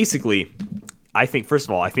basically, I think, first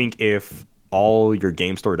of all, if all your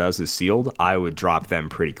game store does is Sealed, I would drop them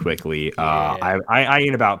pretty quickly. I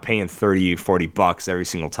ain't about paying $30-$40 every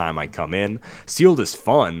single time I come in. Sealed is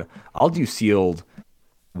fun. I'll do Sealed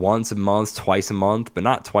once a month, twice a month, but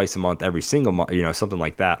not twice a month every single month, something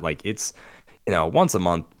like that. Like, it's, once a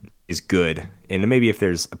month is good. And maybe if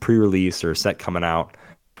there's a pre-release or a set coming out,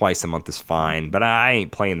 twice a month is fine. But I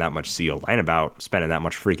ain't playing that much Sealed. I ain't about spending that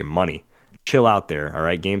much freaking money. Chill out there, all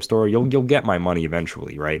right, game store. You'll get my money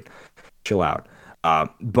eventually, right? Chill out.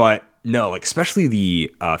 But no, like, especially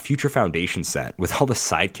the Future Foundation set with all the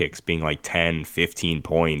sidekicks being like 10, 15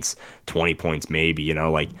 points, 20 points maybe,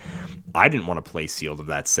 like, I didn't want to play Sealed of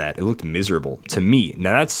that set. It looked miserable to me.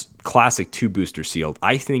 Now, that's classic 2-booster Sealed.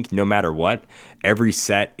 I think no matter what, every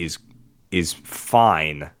set is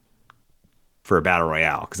fine for a battle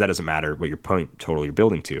royale, because that doesn't matter what your point total you're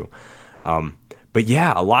building to. But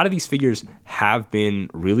yeah, a lot of these figures have been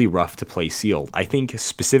really rough to play Sealed. I think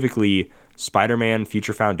specifically Spider-Man,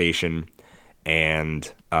 Future Foundation,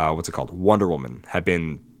 and Wonder Woman have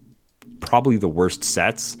been probably the worst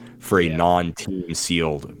sets for a non-team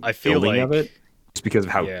Sealed I feel building like, of it, just because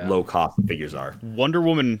of how low cost the figures are. Wonder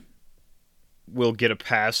Woman will get a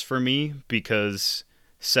pass for me because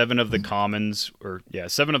 7 of the commons were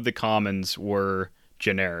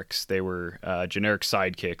generics. They were generic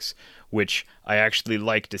sidekicks, which I actually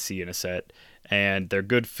like to see in a set, and they're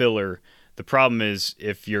good filler. The problem is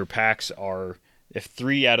if 3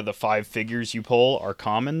 out of the 5 figures you pull are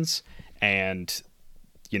commons, and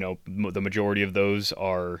the majority of those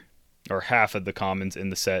are, or half of the commons in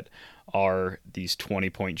the set are these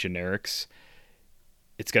 20-point generics,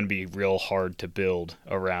 it's going to be real hard to build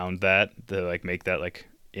around that, to make that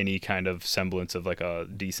any kind of semblance of a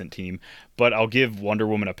decent team. But I'll give Wonder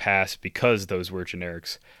Woman a pass because those were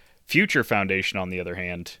generics. Future Foundation, on the other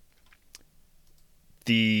hand,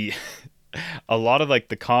 a lot of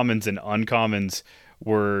the commons and uncommons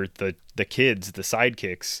were the kids, the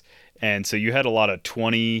sidekicks, and so you had a lot of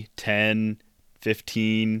 20, 10,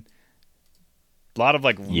 15, a lot of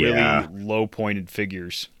really low pointed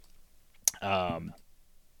figures. I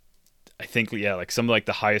think some of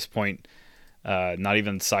the highest point, not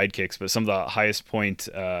even sidekicks, but some of the highest point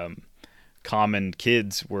common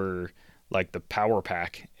kids were the Power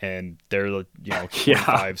Pack, and they're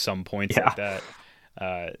 25 some points like that.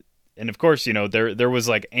 And of course, there was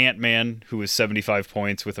Ant-Man, who was 75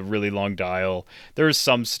 points with a really long dial. There was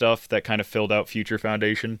some stuff that kind of filled out Future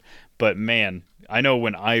Foundation, but man, I know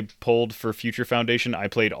when I pulled for Future Foundation, I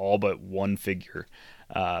played all but one figure.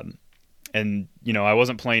 And I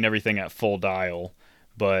wasn't playing everything at full dial,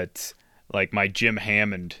 but my Jim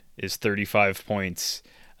Hammond is 35 points.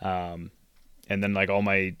 And then all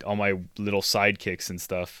my little sidekicks and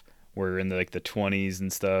stuff were in the 20s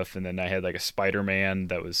and stuff, and then I had a Spider-Man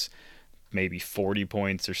that was maybe 40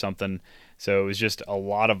 points or something. So it was just a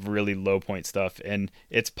lot of really low point stuff, and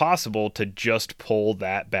it's possible to just pull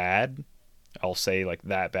that bad. I'll say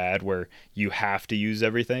that bad where you have to use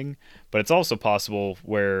everything, but it's also possible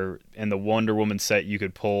where in the Wonder Woman set you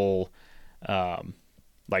could pull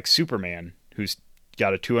Superman, who's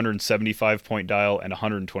got a 275 point dial and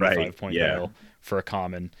 125 point dial for a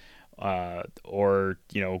common. Or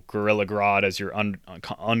Gorilla Grodd as your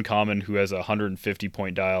uncommon, who has a 150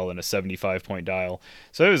 point dial and a 75 point dial.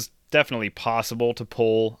 So it was definitely possible to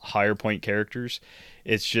pull higher point characters.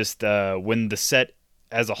 It's just when the set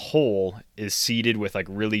as a whole is seeded with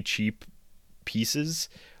really cheap pieces,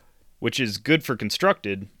 which is good for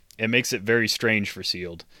constructed, it makes it very strange for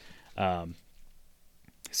Sealed.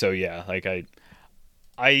 So yeah,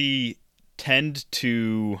 I tend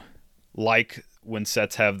to like when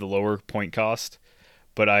sets have the lower point cost,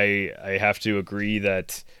 but I have to agree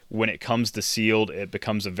that when it comes to Sealed, it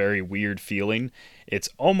becomes a very weird feeling. It's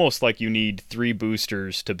almost like you need 3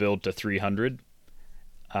 boosters to build to 300.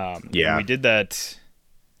 We did that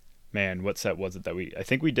Man, what set was it that I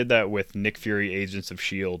think we did that with Nick Fury Agents of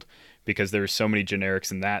S.H.I.E.L.D. because there were so many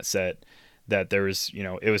generics in that set that there was,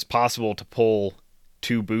 it was possible to pull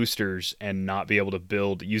 2 boosters and not be able to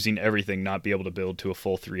build, using everything, not be able to build to a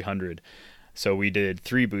full 300. So we did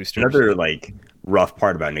 3 boosters. Another rough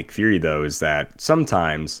part about Nick Fury though is that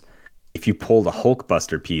sometimes if you pulled a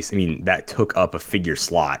Hulkbuster piece, I mean that took up a figure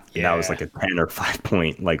slot. Yeah. And that was like a 10 or 5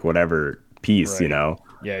 point whatever piece, right.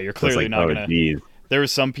 Yeah, you're clearly not gonna. There were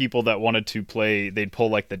some people that wanted to play. They'd pull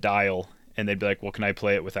the dial, and they'd be like, "Well, can I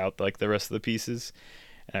play it without the rest of the pieces?"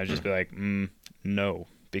 And I'd just be like, "No,"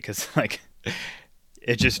 because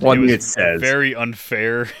it was very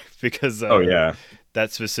unfair because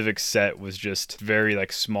that specific set was just very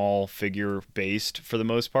small figure based for the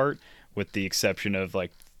most part, with the exception of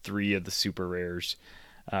 3 of the super rares.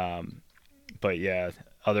 But yeah,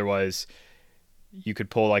 otherwise you could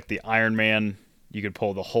pull the Iron Man, you could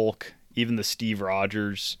pull the Hulk, even the Steve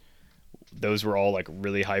Rogers. Those were all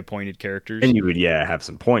really high pointed characters. And you would have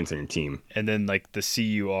some points on your team. And then the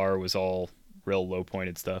CUR was all real low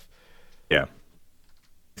pointed stuff. Yeah.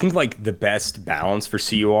 I think the best balance for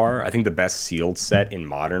CUR, I think the best sealed set in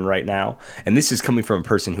Modern right now, and this is coming from a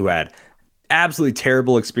person who had absolutely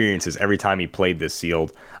terrible experiences every time he played this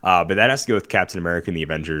sealed, but that has to go with Captain America and the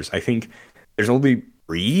Avengers. I think there's only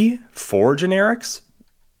 4 generics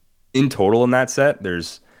in total in that set.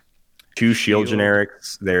 There's 2 shield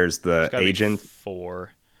generics. There's the Agent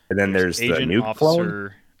 4, and then there's the Nuke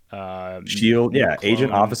Officer, Clone. Shield, Nuke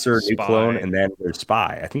Agent, Clone, Officer, Spy. Nuke Clone, and then there's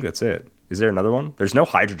Spy. I think that's it. Is there another one? There's no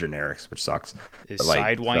Hydra generics, which sucks. Is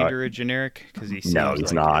Sidewinder a generic? No,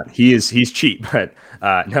 he's not. He's cheap, but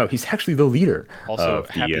no, he's actually the leader. Also,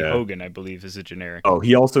 Happy Hogan, I believe, is a generic. Oh,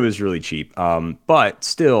 he also is really cheap. But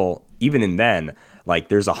still, even in then,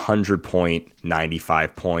 there's 100 point,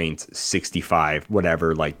 95 point, 65,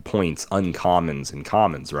 whatever, points, uncommons and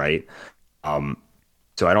commons, right?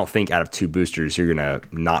 So I don't think out of 2 boosters, you're gonna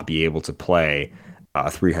not be able to play a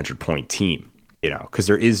 300 point team, because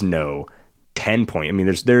there is no 10 point. I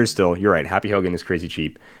mean, there's still, you're right. Happy Hogan is crazy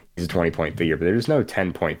cheap. He's a 20 point figure, but there's no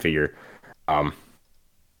 10 point figure.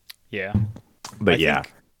 Yeah. But I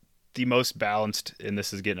think the most balanced, and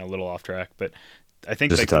this is getting a little off track, but I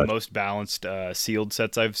think the most balanced sealed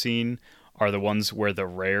sets I've seen are the ones where the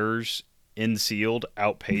rares in sealed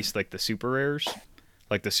outpace the super rares.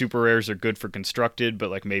 The super rares are good for constructed,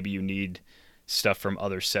 but maybe you need stuff from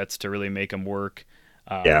other sets to really make them work.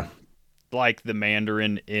 Like the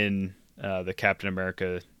Mandarin in the Captain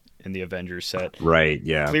America in the Avengers set. Right,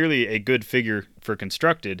 yeah. Clearly a good figure for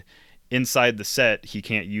constructed. Inside the set, he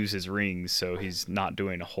can't use his rings, so he's not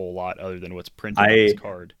doing a whole lot other than what's printed on his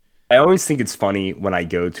card. I always think it's funny when I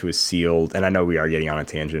go to a sealed, and I know we are getting on a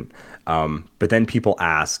tangent, but then people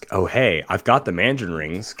ask, "Oh, hey, I've got the Mandarin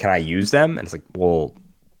rings. Can I use them?" And it's like, well,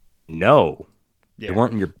 no. They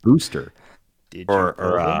weren't in your booster.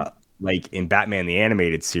 Or in Batman the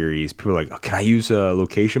Animated Series, people are like, "Oh, can I use a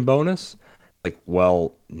location bonus?"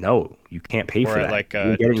 Well, no, you can't pay for that.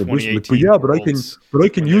 You're getting a booster. But I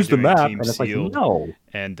can use the map. And it's no.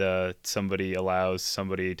 And somebody allows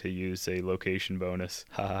somebody to use a location bonus.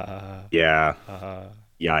 Yeah.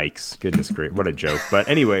 Yikes. Goodness great. What a joke. But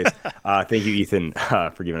anyways, thank you, Ethan,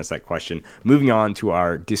 for giving us that question. Moving on to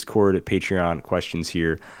our Discord Patreon questions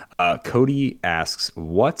here. Cody asks,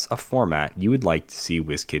 what's a format you would like to see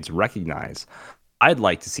WizKids recognize? I'd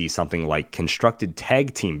like to see something like constructed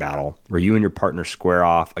tag team battle where you and your partner square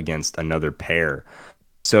off against another pair.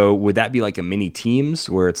 So would that be a mini teams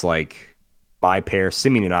where it's my pair,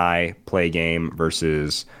 Simeon and I, play a game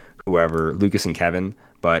versus whoever, Lucas and Kevin,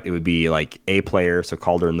 but it would be A player, so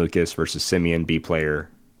Calder and Lucas versus Simeon, B player,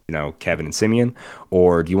 Kevin and Simeon?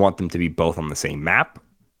 Or do you want them to be both on the same map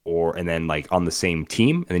and then on the same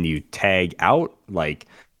team and then you tag out?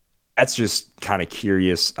 That's just kind of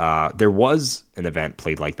curious. There was an event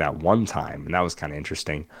played like that one time, and that was kind of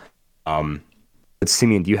interesting. But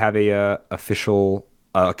Simeon, do you have a official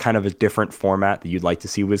kind of a different format that you'd like to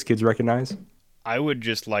see WizKids recognize? I would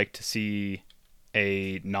just like to see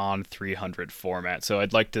a non-300 format. So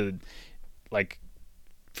I'd like to,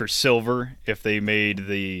 for silver, if they made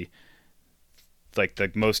the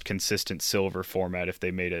most consistent silver format, if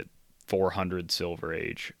they made it 400 Silver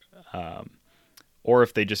Age. Or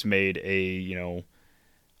if they just made a,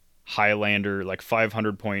 Highlander,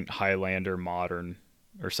 500 point Highlander Modern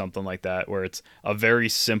or something like that, where it's a very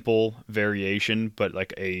simple variation, but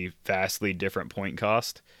a vastly different point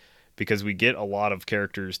cost, because we get a lot of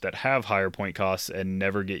characters that have higher point costs and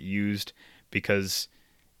never get used because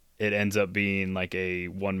it ends up being a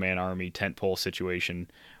one-man army tentpole situation,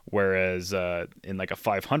 whereas in a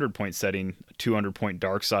 500 point setting, 200 point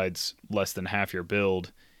Darkseid's less than half your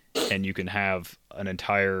build, and you can have an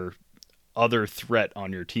entire other threat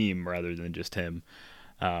on your team rather than just him.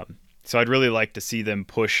 So I'd really like to see them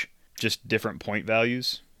push just different point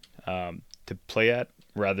values to play at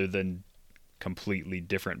rather than completely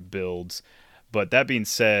different builds. But that being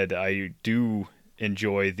said, I do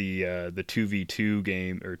enjoy the 2v2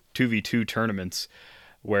 game or 2v2 tournaments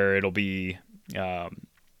where it'll be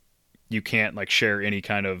you can't like share any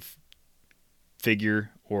kind of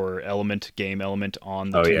figure or game element on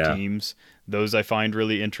the two teams. Those I find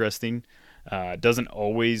really interesting. It doesn't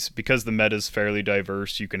always, because the meta is fairly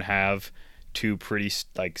diverse, you can have two pretty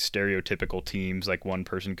like stereotypical teams. Like one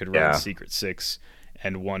person could run Secret Six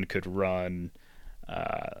and one could run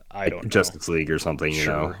I don't know, Justice League or something, you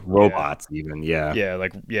know, Sure, robots even,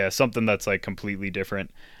 something that's like completely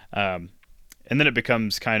different. And then it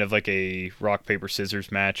becomes kind of like a rock paper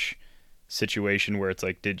scissors match situation where it's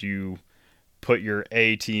like, did you put your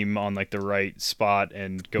A team on like the right spot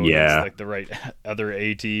and go against like the right other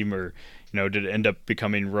A team, or did it end up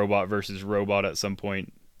becoming robot versus robot at some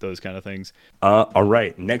point? Those kind of things. All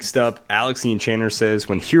right. Next up, Alex the Enchanter says,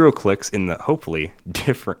 when HeroClix in the hopefully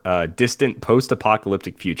distant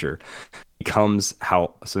post-apocalyptic future becomes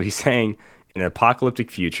how. So he's saying in an apocalyptic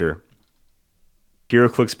future,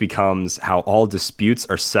 HeroClix becomes how all disputes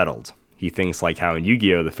are settled. He thinks like how in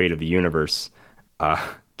Yu-Gi-Oh! The fate of the universe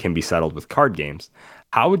can be settled with card games.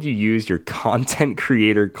 How would you use your content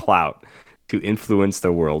creator clout to influence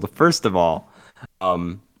the world? First of all,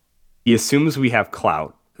 he assumes we have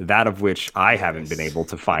clout, that of which I haven't been able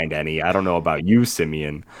to find any. I don't know about you,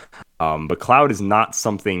 Simeon, but clout is not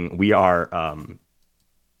something we are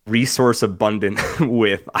resource abundant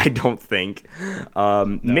with, I don't think.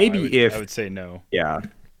 Maybe I would say no. Yeah.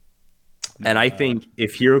 And I think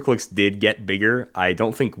if HeroClix did get bigger, I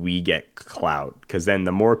don't think we get clout, because then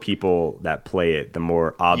the more people that play it, the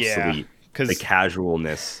more obsolete the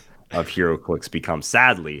casualness of HeroClix becomes,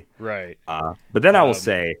 sadly. Right. But then I will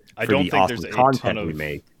say, I for don't the think awesome there's content we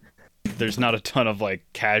make, there's not a ton of like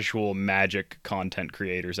casual Magic content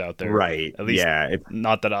creators out there. Right. At least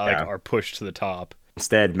not that are pushed to the top.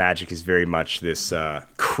 Instead, Magic is very much this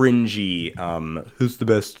cringy, who's the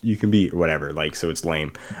best you can beat, or whatever. Like, so it's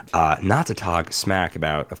lame. Not to talk smack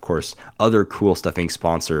about, of course, other Cool Stuff Inc.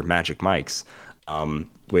 sponsor, Magic Mics,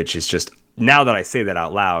 which is just, now that I say that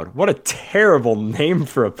out loud, what a terrible name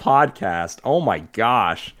for a podcast. Oh my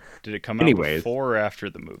gosh. Did it come out before or after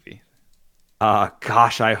the movie?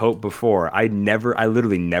 Gosh, I hope before. I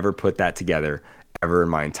literally never put that together ever in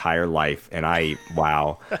my entire life. And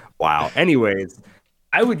wow. Anyways,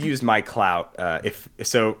 I would use my clout if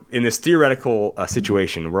so. In this theoretical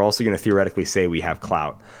situation, we're also going to theoretically say we have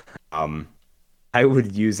clout. I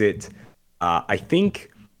would use it. I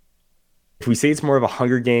think if we say it's more of a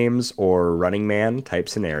Hunger Games or Running Man type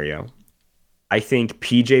scenario, I think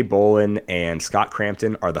PJ Bolin and Scott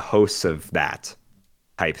Crampton are the hosts of that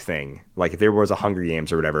type thing. Like if there was a Hunger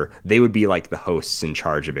Games or whatever, they would be like the hosts in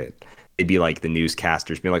charge of it. They'd be like the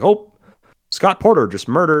newscasters, being like, "Oh, Scott Porter just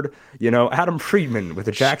murdered, Adam Friedman with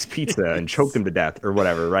a Jack's Pizza and choked him to death," or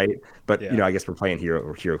whatever, right? But I guess we're playing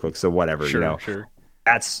HeroClix, so whatever. Sure.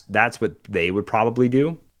 That's what they would probably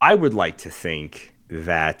do. I would like to think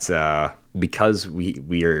that because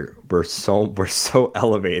we're so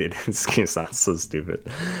elevated, it's gonna sound so stupid.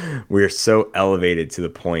 We're so elevated to the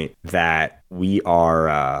point that we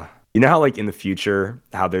are. You know how like in the future,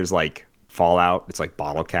 how there's like Fallout, it's like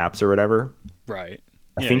bottle caps or whatever. Right.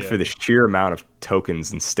 I think for the sheer amount of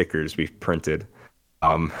tokens and stickers we've printed,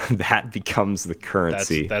 that becomes the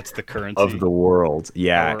currency. That's the currency of the world.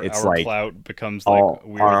 Yeah, it's like clout becomes like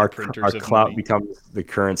our printers of clout money. becomes the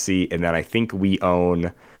currency, and then I think we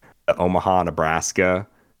own the Omaha, Nebraska,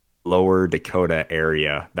 Lower Dakota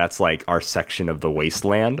area. That's like our section of the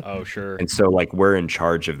wasteland. Oh, sure. And so like we're in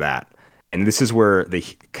charge of that. And this is where the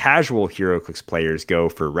casual HeroClix players go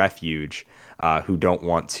for refuge, who don't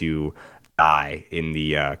want to die in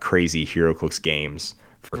the crazy HeroClix games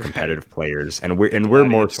for competitive players, and we're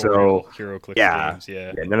more so HeroClix games,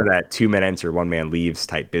 none of that 2-man enter 1-man leaves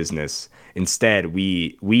type business. Instead,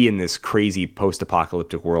 we in this crazy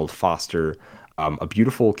post-apocalyptic world foster a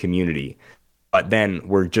beautiful community, but then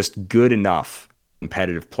we're just good enough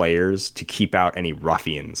competitive players to keep out any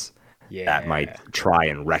ruffians that might try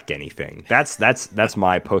and wreck anything. That's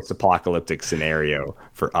my post-apocalyptic scenario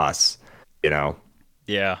for us,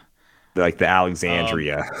 Yeah. Like the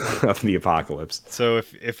Alexandria of the apocalypse. So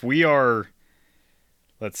if we are,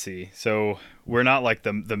 let's see, so we're not like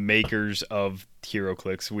the makers of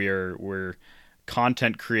HeroClix. We're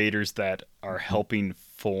content creators that are helping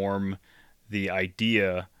form the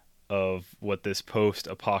idea of what this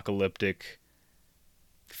post-apocalyptic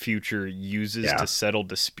future uses Yeah. to settle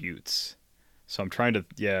disputes. So I'm trying to,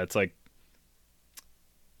 it's like,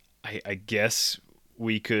 I guess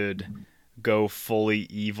we could go fully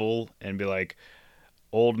evil and be like,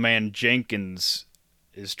 Old Man Jenkins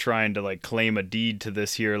is trying to like claim a deed to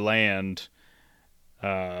this here land.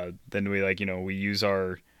 Then we we use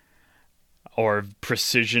our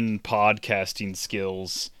precision podcasting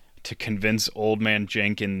skills to convince Old Man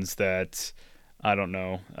Jenkins that, I don't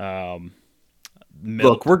know,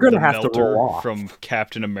 Look, we're gonna have to Melter roll off. from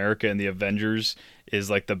Captain America and the Avengers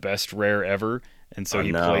is like the best rare ever, and so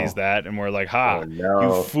he plays that, and we're like, "Ha,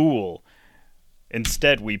 you fool!"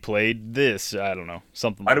 Instead, we played this. I don't know,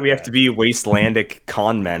 something. Why do we have to be Wastelandic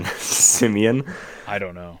con men, Simeon? I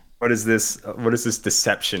don't know. What is this? What is this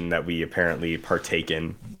deception that we apparently partake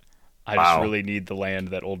in? I just really need the land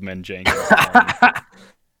that Old Man Jenkins.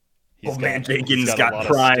 Old Man Jenkins he's a got lot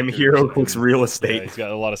of prime stickers HeroClix and- real estate. Yeah, he's got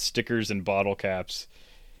a lot of stickers and bottle caps.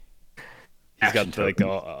 He's got like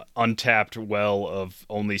the untapped well of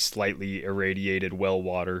only slightly irradiated well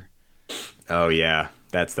water. Oh yeah,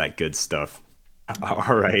 that's that good stuff.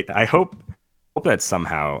 All right, I hope that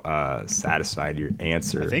somehow satisfied your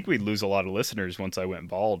answer. I think we'd lose a lot of listeners once I went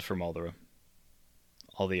bald from all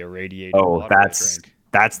the irradiated Oh, water I that's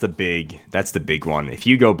drank. the big one. If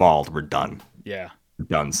you go bald, we're done. Yeah. We're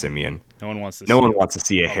done, Simeon. No one wants to. No one wants to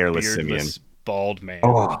see a hairless Simeon. beardless bald man.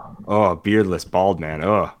 Oh, beardless bald man.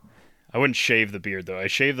 Oh, I wouldn't shave the beard though. I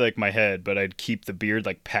shave like my head, but I'd keep the beard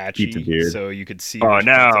like patchy, Keep the beard. so you could see. Oh, which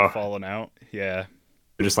parts no. have fallen out. Yeah.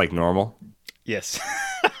 just like normal. Yes.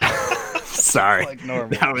 Sorry, Like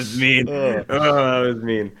normal. that was mean. Ugh. Oh, that was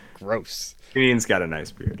mean. Gross. Simeon's got a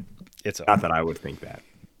nice beard. It's Not that I would think that.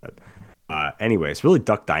 But, anyways, really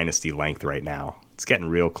Duck Dynasty length right now. It's getting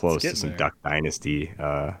real close to getting some there. Duck Dynasty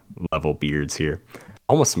level beards here.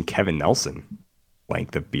 Almost some Kevin Nelson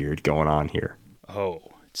length of beard going on here. Oh,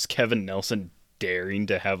 it's Kevin Nelson daring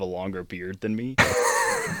to have a longer beard than me.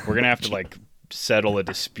 We're gonna have to like settle a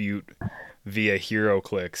dispute via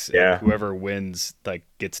HeroClix. And Yeah. whoever wins like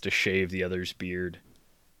gets to shave the other's beard.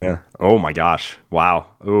 Yeah. Oh my gosh. Wow.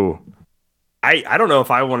 Ooh. I don't know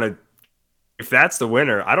if I want to. If that's the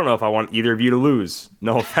winner, I don't know if I want either of you to lose.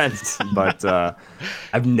 No offense, but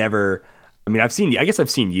I've never. I mean, I guess I've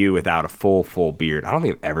seen you without a full beard. I don't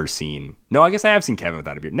think I've ever seen. No, I guess I have seen Kevin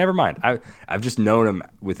without a beard. Never mind. I've just known him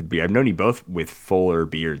with a beard. I've known you both with fuller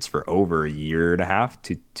beards for over a year and a half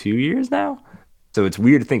to 2 years now. So it's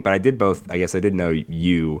weird to think, but I did both. I guess I did know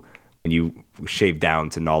you when you shaved down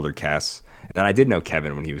to Nalder Kess, and then I did know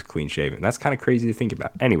Kevin when he was clean shaven. That's kind of crazy to think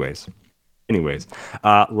about. Anyways,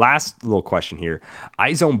 last little question here.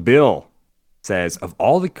 iZone Bill says, of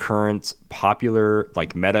all the current popular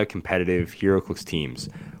like meta competitive HeroClix teams,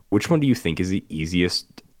 which one do you think is the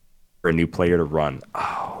easiest for a new player to run?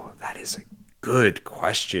 Oh, that is a good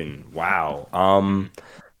question. Wow.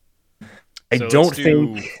 I So don't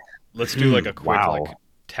think. Let's do like a quick Wow. like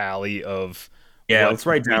tally of Yeah, what let's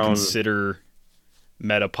write we down. consider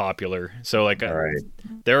meta popular. So like All right.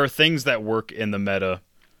 there are things that work in the meta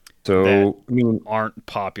So that- I mean, aren't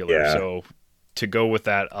popular. Yeah. So to go with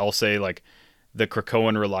that, I'll say like the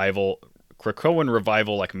Krakoan revival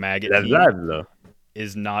like maggot team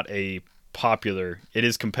is not a popular. It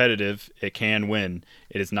is competitive. It can win.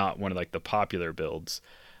 It is not one of like the popular builds.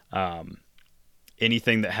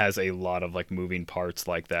 Anything that has a lot of like moving parts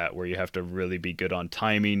like that, where you have to really be good on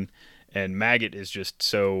timing, and maggot is just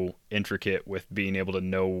so intricate with being able to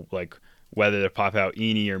know like whether to pop out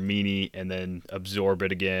eeny or meeny and then absorb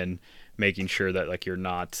it again, making sure that like you're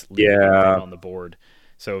not leaving anything on the board.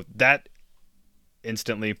 So that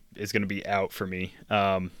instantly is going to be out for me.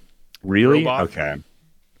 really? Robot? Okay.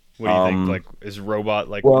 What do you think? Like, is robot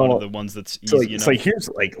like well, one of the ones that's easy So, like, enough? so here's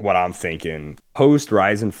like what I'm thinking. Post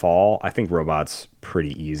Rise and Fall, I think robot's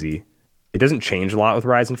pretty easy. It doesn't change a lot with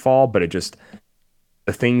Rise and Fall, but it just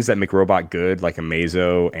the things that make robot good, like a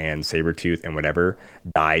Mazo and Sabretooth and whatever,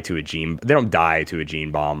 die to a gene. They don't die to a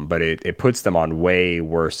gene bomb, but it puts them on way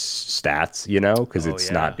worse stats, because Oh, it's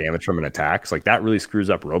yeah. not damage from an attack. So like that really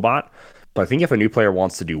screws up robot. But I think if a new player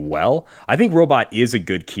wants to do well, I think robot is a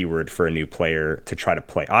good keyword for a new player to try to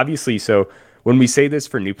play. Obviously, so when we say this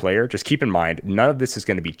for a new player, just keep in mind, none of this is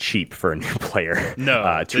going to be cheap for a new player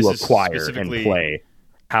No, to this is acquire and specifically, play.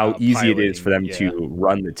 How easy it is piloting, for them yeah. to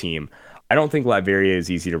run the team. I don't think Latveria is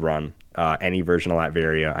easy to run. Any version of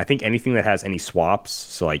Latveria. I think anything that has any swaps,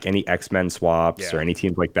 so like any X-Men swaps Yeah. or any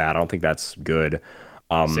teams like that, I don't think that's good.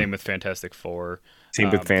 Same with Fantastic Four.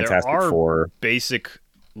 Same with Fantastic there are Four. Basic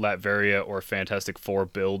Latveria or Fantastic Four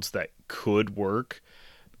builds that could work,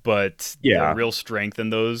 but Yeah. the real strength in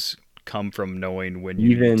those come from knowing when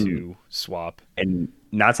you Even- need to swap. And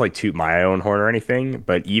not to like toot my own horn or anything,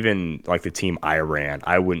 but even like the team I ran,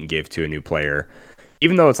 I wouldn't give to a new player,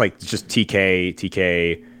 even though it's like just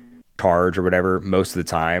TK charge or whatever most of the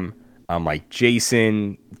time. Like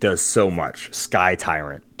Jason does so much. Sky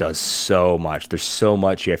Tyrant does so much. There's so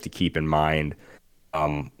much you have to keep in mind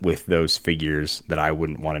with those figures that I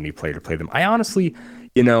wouldn't want a new player to play them. I honestly,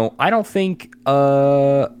 I don't think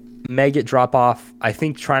Maggot drop off. I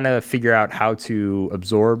think trying to figure out how to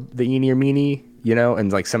absorb the Eeny or Meeny,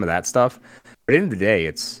 and like some of that stuff. But at the end of the day,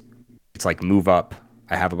 it's like move up.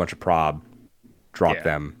 I have a bunch of prob, drop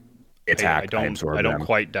them, attack. I don't them.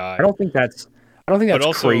 quite die. I don't think that's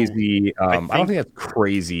also, crazy. I don't think that's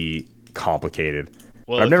crazy complicated.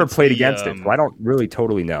 Well, but I've never played against it, so I don't really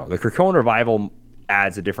totally know. The Krakoan Revival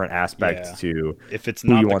adds a different aspect to if it's who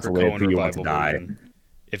not you the want to live, Krakoan who you want to die. version,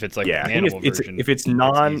 if it's like an animal version, if it's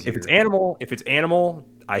animal,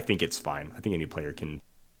 I think it's fine. I think any player can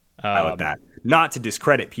pilot that. Not to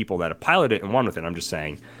discredit people that have piloted it and won with it. I'm just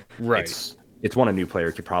saying, right? It's one a new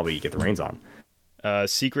player could probably get the reins on.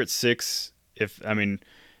 Secret Six.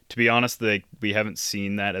 To be honest, we haven't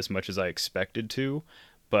seen that as much as I expected to,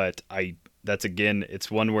 but that's again, it's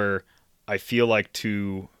one where I feel like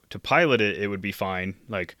to pilot it would be fine.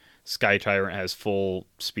 Like Sky Tyrant has full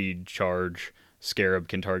speed charge. Scarab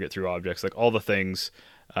can target through objects, like all the things.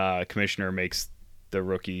 Commissioner makes the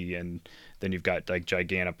rookie, and then you've got like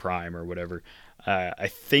Giganta Prime or whatever. I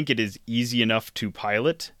think it is easy enough to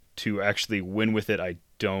pilot. To actually win with it, I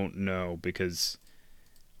don't know, because,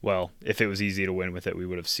 well, if it was easy to win with it, we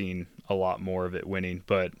would have seen a lot more of it winning.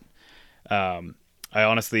 But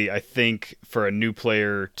I think for a new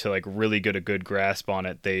player to like really get a good grasp on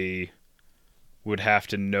it, they would have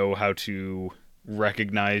to know how to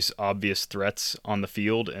recognize obvious threats on the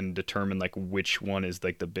field and determine like which one is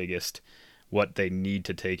like the biggest, what they need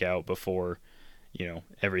to take out before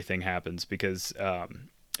everything happens. Because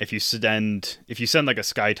if you send like a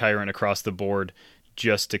Sky Tyrant across the board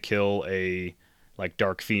just to kill a like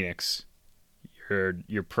Dark Phoenix,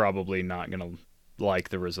 you're probably not gonna like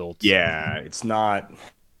the results. Yeah, it's not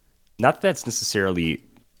that that's necessarily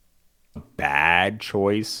a bad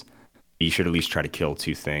choice. You should at least try to kill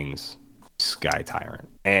two things. Sky Tyrant.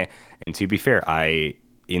 And to be fair,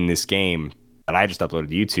 in this game that I just uploaded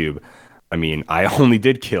to YouTube, I only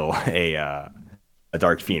did kill a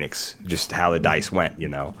Dark Phoenix, just how the dice went,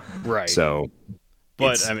 Right. So,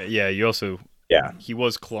 but you also he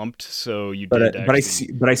was clumped, so you did. But I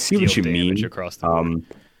see what you mean. Across the board.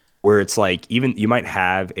 Where it's like even you might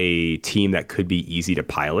have a team that could be easy to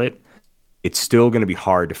pilot, it's still going to be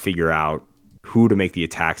hard to figure out who to make the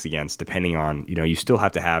attacks against, depending on, you still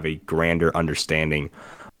have to have a grander understanding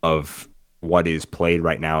of what is played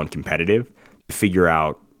right now in competitive to figure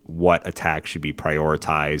out what attack should be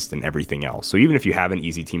prioritized and everything else. So even if you have an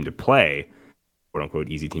easy team to play, quote unquote,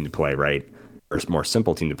 easy team to play, right? Or more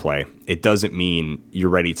simple team to play, it doesn't mean you're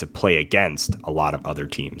ready to play against a lot of other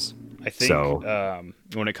teams. I think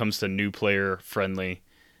when it comes to new player friendly,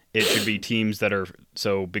 it should be teams that are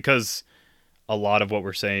because a lot of what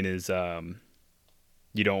we're saying is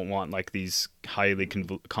you don't want like these highly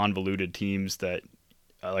convoluted teams that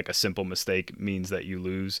like a simple mistake means that you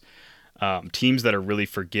lose. Teams that are really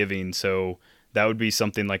forgiving, so that would be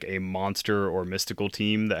something like a monster or mystical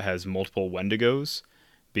team that has multiple Wendigos,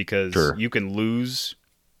 because you can lose.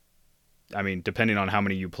 Depending on how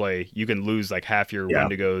many you play, you can lose like half your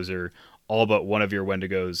Wendigos or all but one of your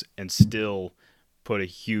Wendigos and still put a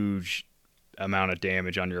huge amount of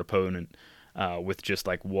damage on your opponent with just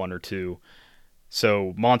like one or two.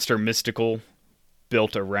 So monster mystical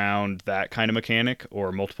built around that kind of mechanic,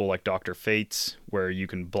 or multiple like Dr. Fates where you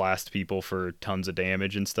can blast people for tons of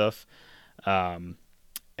damage and stuff. And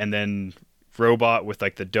then robot with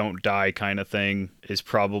like the don't die kind of thing is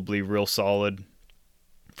probably real solid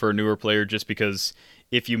for a newer player, just because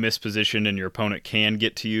if you miss position and your opponent can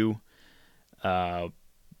get to you, they're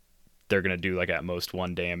going to do like at most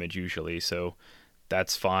 1 damage usually. So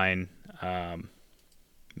that's fine.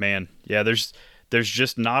 There's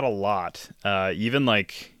just not a lot. Even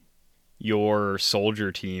like your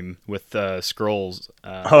soldier team with scrolls.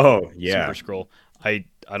 Super Scroll. I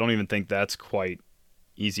don't even think that's quite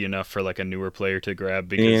easy enough for like a newer player to grab,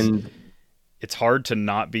 because it's hard to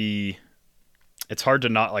not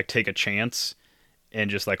like take a chance and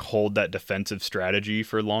just like hold that defensive strategy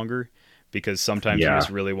for longer, because sometimes you just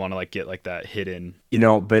really want to like get like that hidden.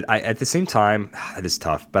 But at the same time, it is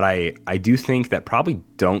tough. But I do think that probably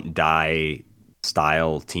don't die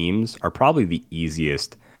style teams are probably the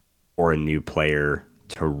easiest for a new player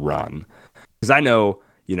to run, because I know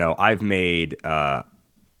I've made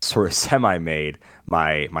sort of semi-made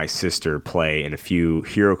my sister play in a few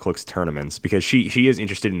HeroClix tournaments because she is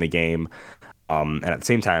interested in the game. And at the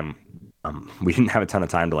same time, we didn't have a ton of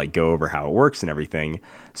time to like go over how it works and everything.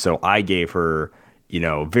 So I gave her,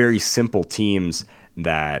 very simple teams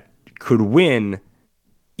that could win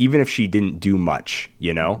even if she didn't do much.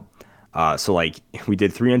 So like we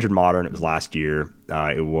did 300 modern. It was last year.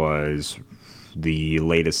 It was the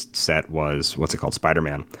latest set was what's it called?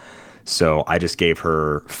 Spider-Man. So I just gave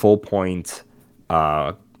her full point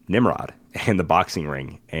Nimrod in the boxing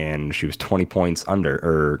ring, and she was 20 points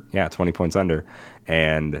under, 20 points under,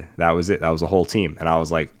 and that was it. That was the whole team, and I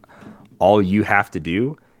was like, all you have to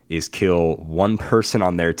do is kill one person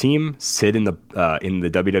on their team, sit in the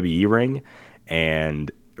WWE ring,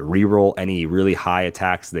 and reroll any really high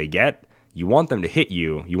attacks they get. You want them to hit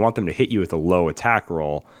you. You want them to hit you with a low attack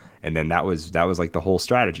roll. And then that was like the whole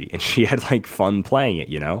strategy. And she had like fun playing it.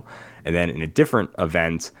 And then in a different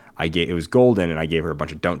event, it was Golden, and I gave her a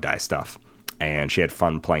bunch of Don't Die stuff. And she had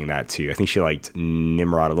fun playing that too. I think she liked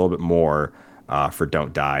Nimrod a little bit more for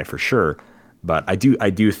Don't Die for sure. But I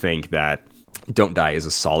do think that Don't Die is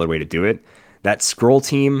a solid way to do it. That scroll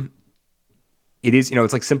team, it is,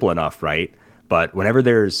 it's like simple enough, right? But whenever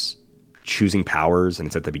there's choosing powers and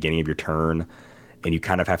it's at the beginning of your turn, and you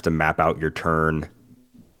kind of have to map out your turn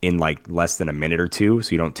in like less than a minute or two,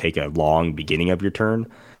 so you don't take a long beginning of your turn.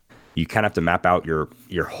 You kind of have to map out your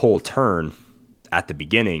whole turn at the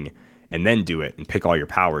beginning and then do it and pick all your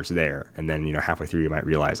powers there. And then, halfway through you might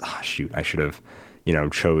realize, shoot, I should have,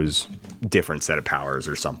 chose different set of powers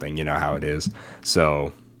or something, how it is.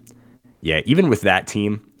 So yeah, even with that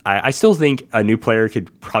team, I still think a new player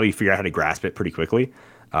could probably figure out how to grasp it pretty quickly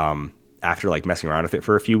after like messing around with it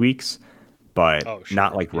for a few weeks. But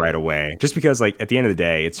not like right away. Just because like at the end of the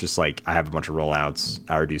day, it's just like I have a bunch of rollouts.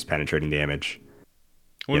 I reduce penetrating damage.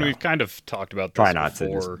 When we've kind of talked about this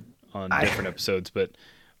before on different episodes, but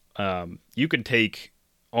you can take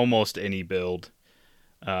almost any build.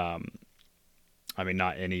 I mean,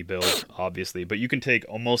 not any build, obviously, but you can take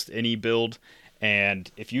almost any build,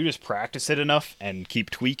 and if you just practice it enough and keep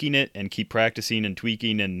tweaking it and keep practicing and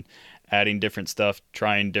tweaking and adding different stuff,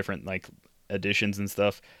 trying different like additions and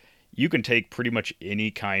stuff, you can take pretty much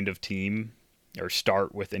any kind of team or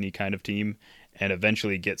start with any kind of team and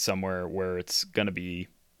eventually get somewhere where it's going to be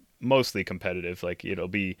mostly competitive. Like it'll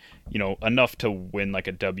be, enough to win like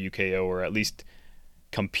a WKO or at least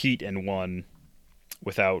compete in one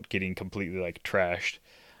without getting completely like trashed.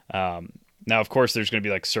 Now, of course, there's going to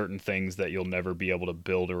be like certain things that you'll never be able to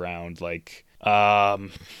build around. Like, I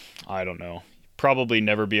don't know, probably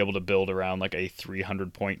never be able to build around like a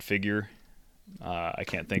 300 point figure. I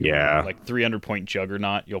can't think of like 300 point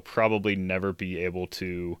Juggernaut. You'll probably never be able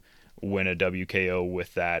to win a WKO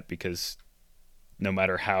with that because no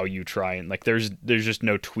matter how you try and like there's just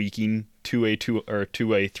no tweaking to a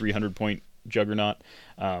 300 point Juggernaut.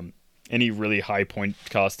 Any really high point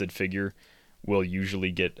costed figure will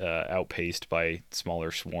usually get outpaced by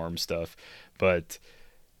smaller swarm stuff. But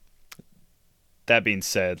that being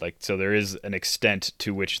said, like, so there is an extent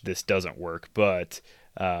to which this doesn't work, but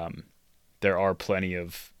there are plenty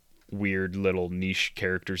of weird little niche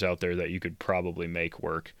characters out there that you could probably make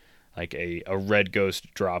work. Like a Red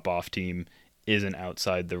Ghost drop-off team isn't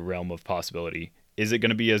outside the realm of possibility. Is it going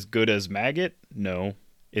to be as good as Maggot? No.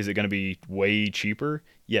 Is it going to be way cheaper?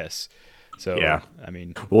 Yes. So, yeah. I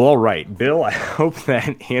mean... Well, all right. Bill, I hope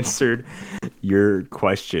that answered your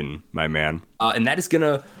question, my man. And that is going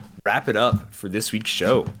to wrap it up for this week's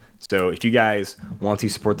show. So if you guys want to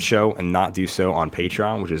support the show and not do so on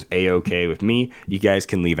Patreon, which is A-OK with me, you guys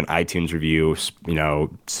can leave an iTunes review,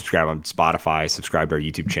 subscribe on Spotify, subscribe to our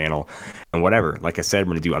YouTube channel, and whatever. Like I said,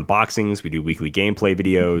 we're going to do unboxings. We do weekly gameplay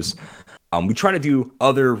videos. We try to do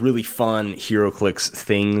other really fun HeroClix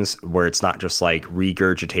things where it's not just like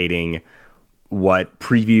regurgitating what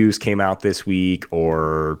previews came out this week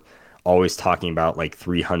or always talking about like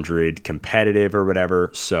 300 competitive or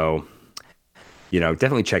whatever. So...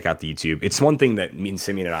 definitely check out the YouTube. It's one thing that me and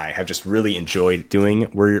Simeon and I have just really enjoyed doing.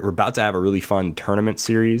 We're about to have a really fun tournament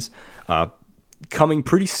series coming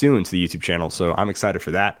pretty soon to the YouTube channel, so I'm excited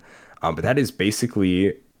for that. But that is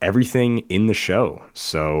basically everything in the show.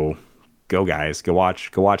 So go, guys. Go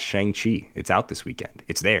watch Shang-Chi. It's out this weekend.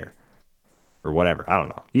 It's there. Or whatever. I don't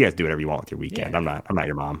know. You guys do whatever you want with your weekend. Yeah. I'm not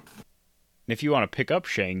your mom. If you want to pick up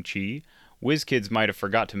Shang-Chi, WizKids might have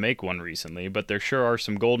forgot to make one recently, but there sure are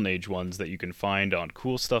some Golden Age ones that you can find on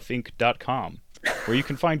CoolStuffInc.com, where you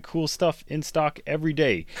can find cool stuff in stock every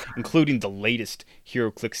day, including the latest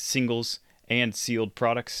HeroClix singles and sealed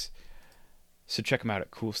products. So check them out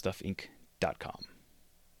at CoolStuffInc.com.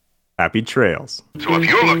 Happy trails. So if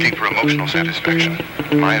you're looking for emotional satisfaction,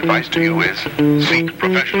 my advice to you is seek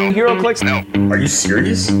professional HeroClix? No. Are you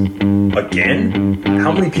serious? Again?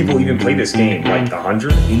 How many people even play this game? Like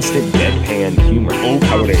 100? Instant deadpan humor.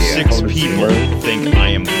 Over 6 people think I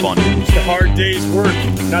am funny. It's a hard day's work.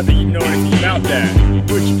 Not that you know anything about that.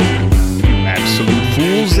 Which, You absolute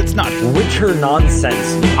fools, it's not. Witcher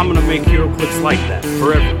nonsense. I'm gonna make HeroClix like that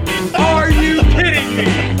forever. Are you kidding me?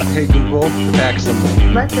 Hey Google, back some.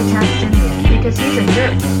 Let's attack Jimmy because he's a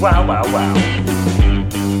jerk. Wow.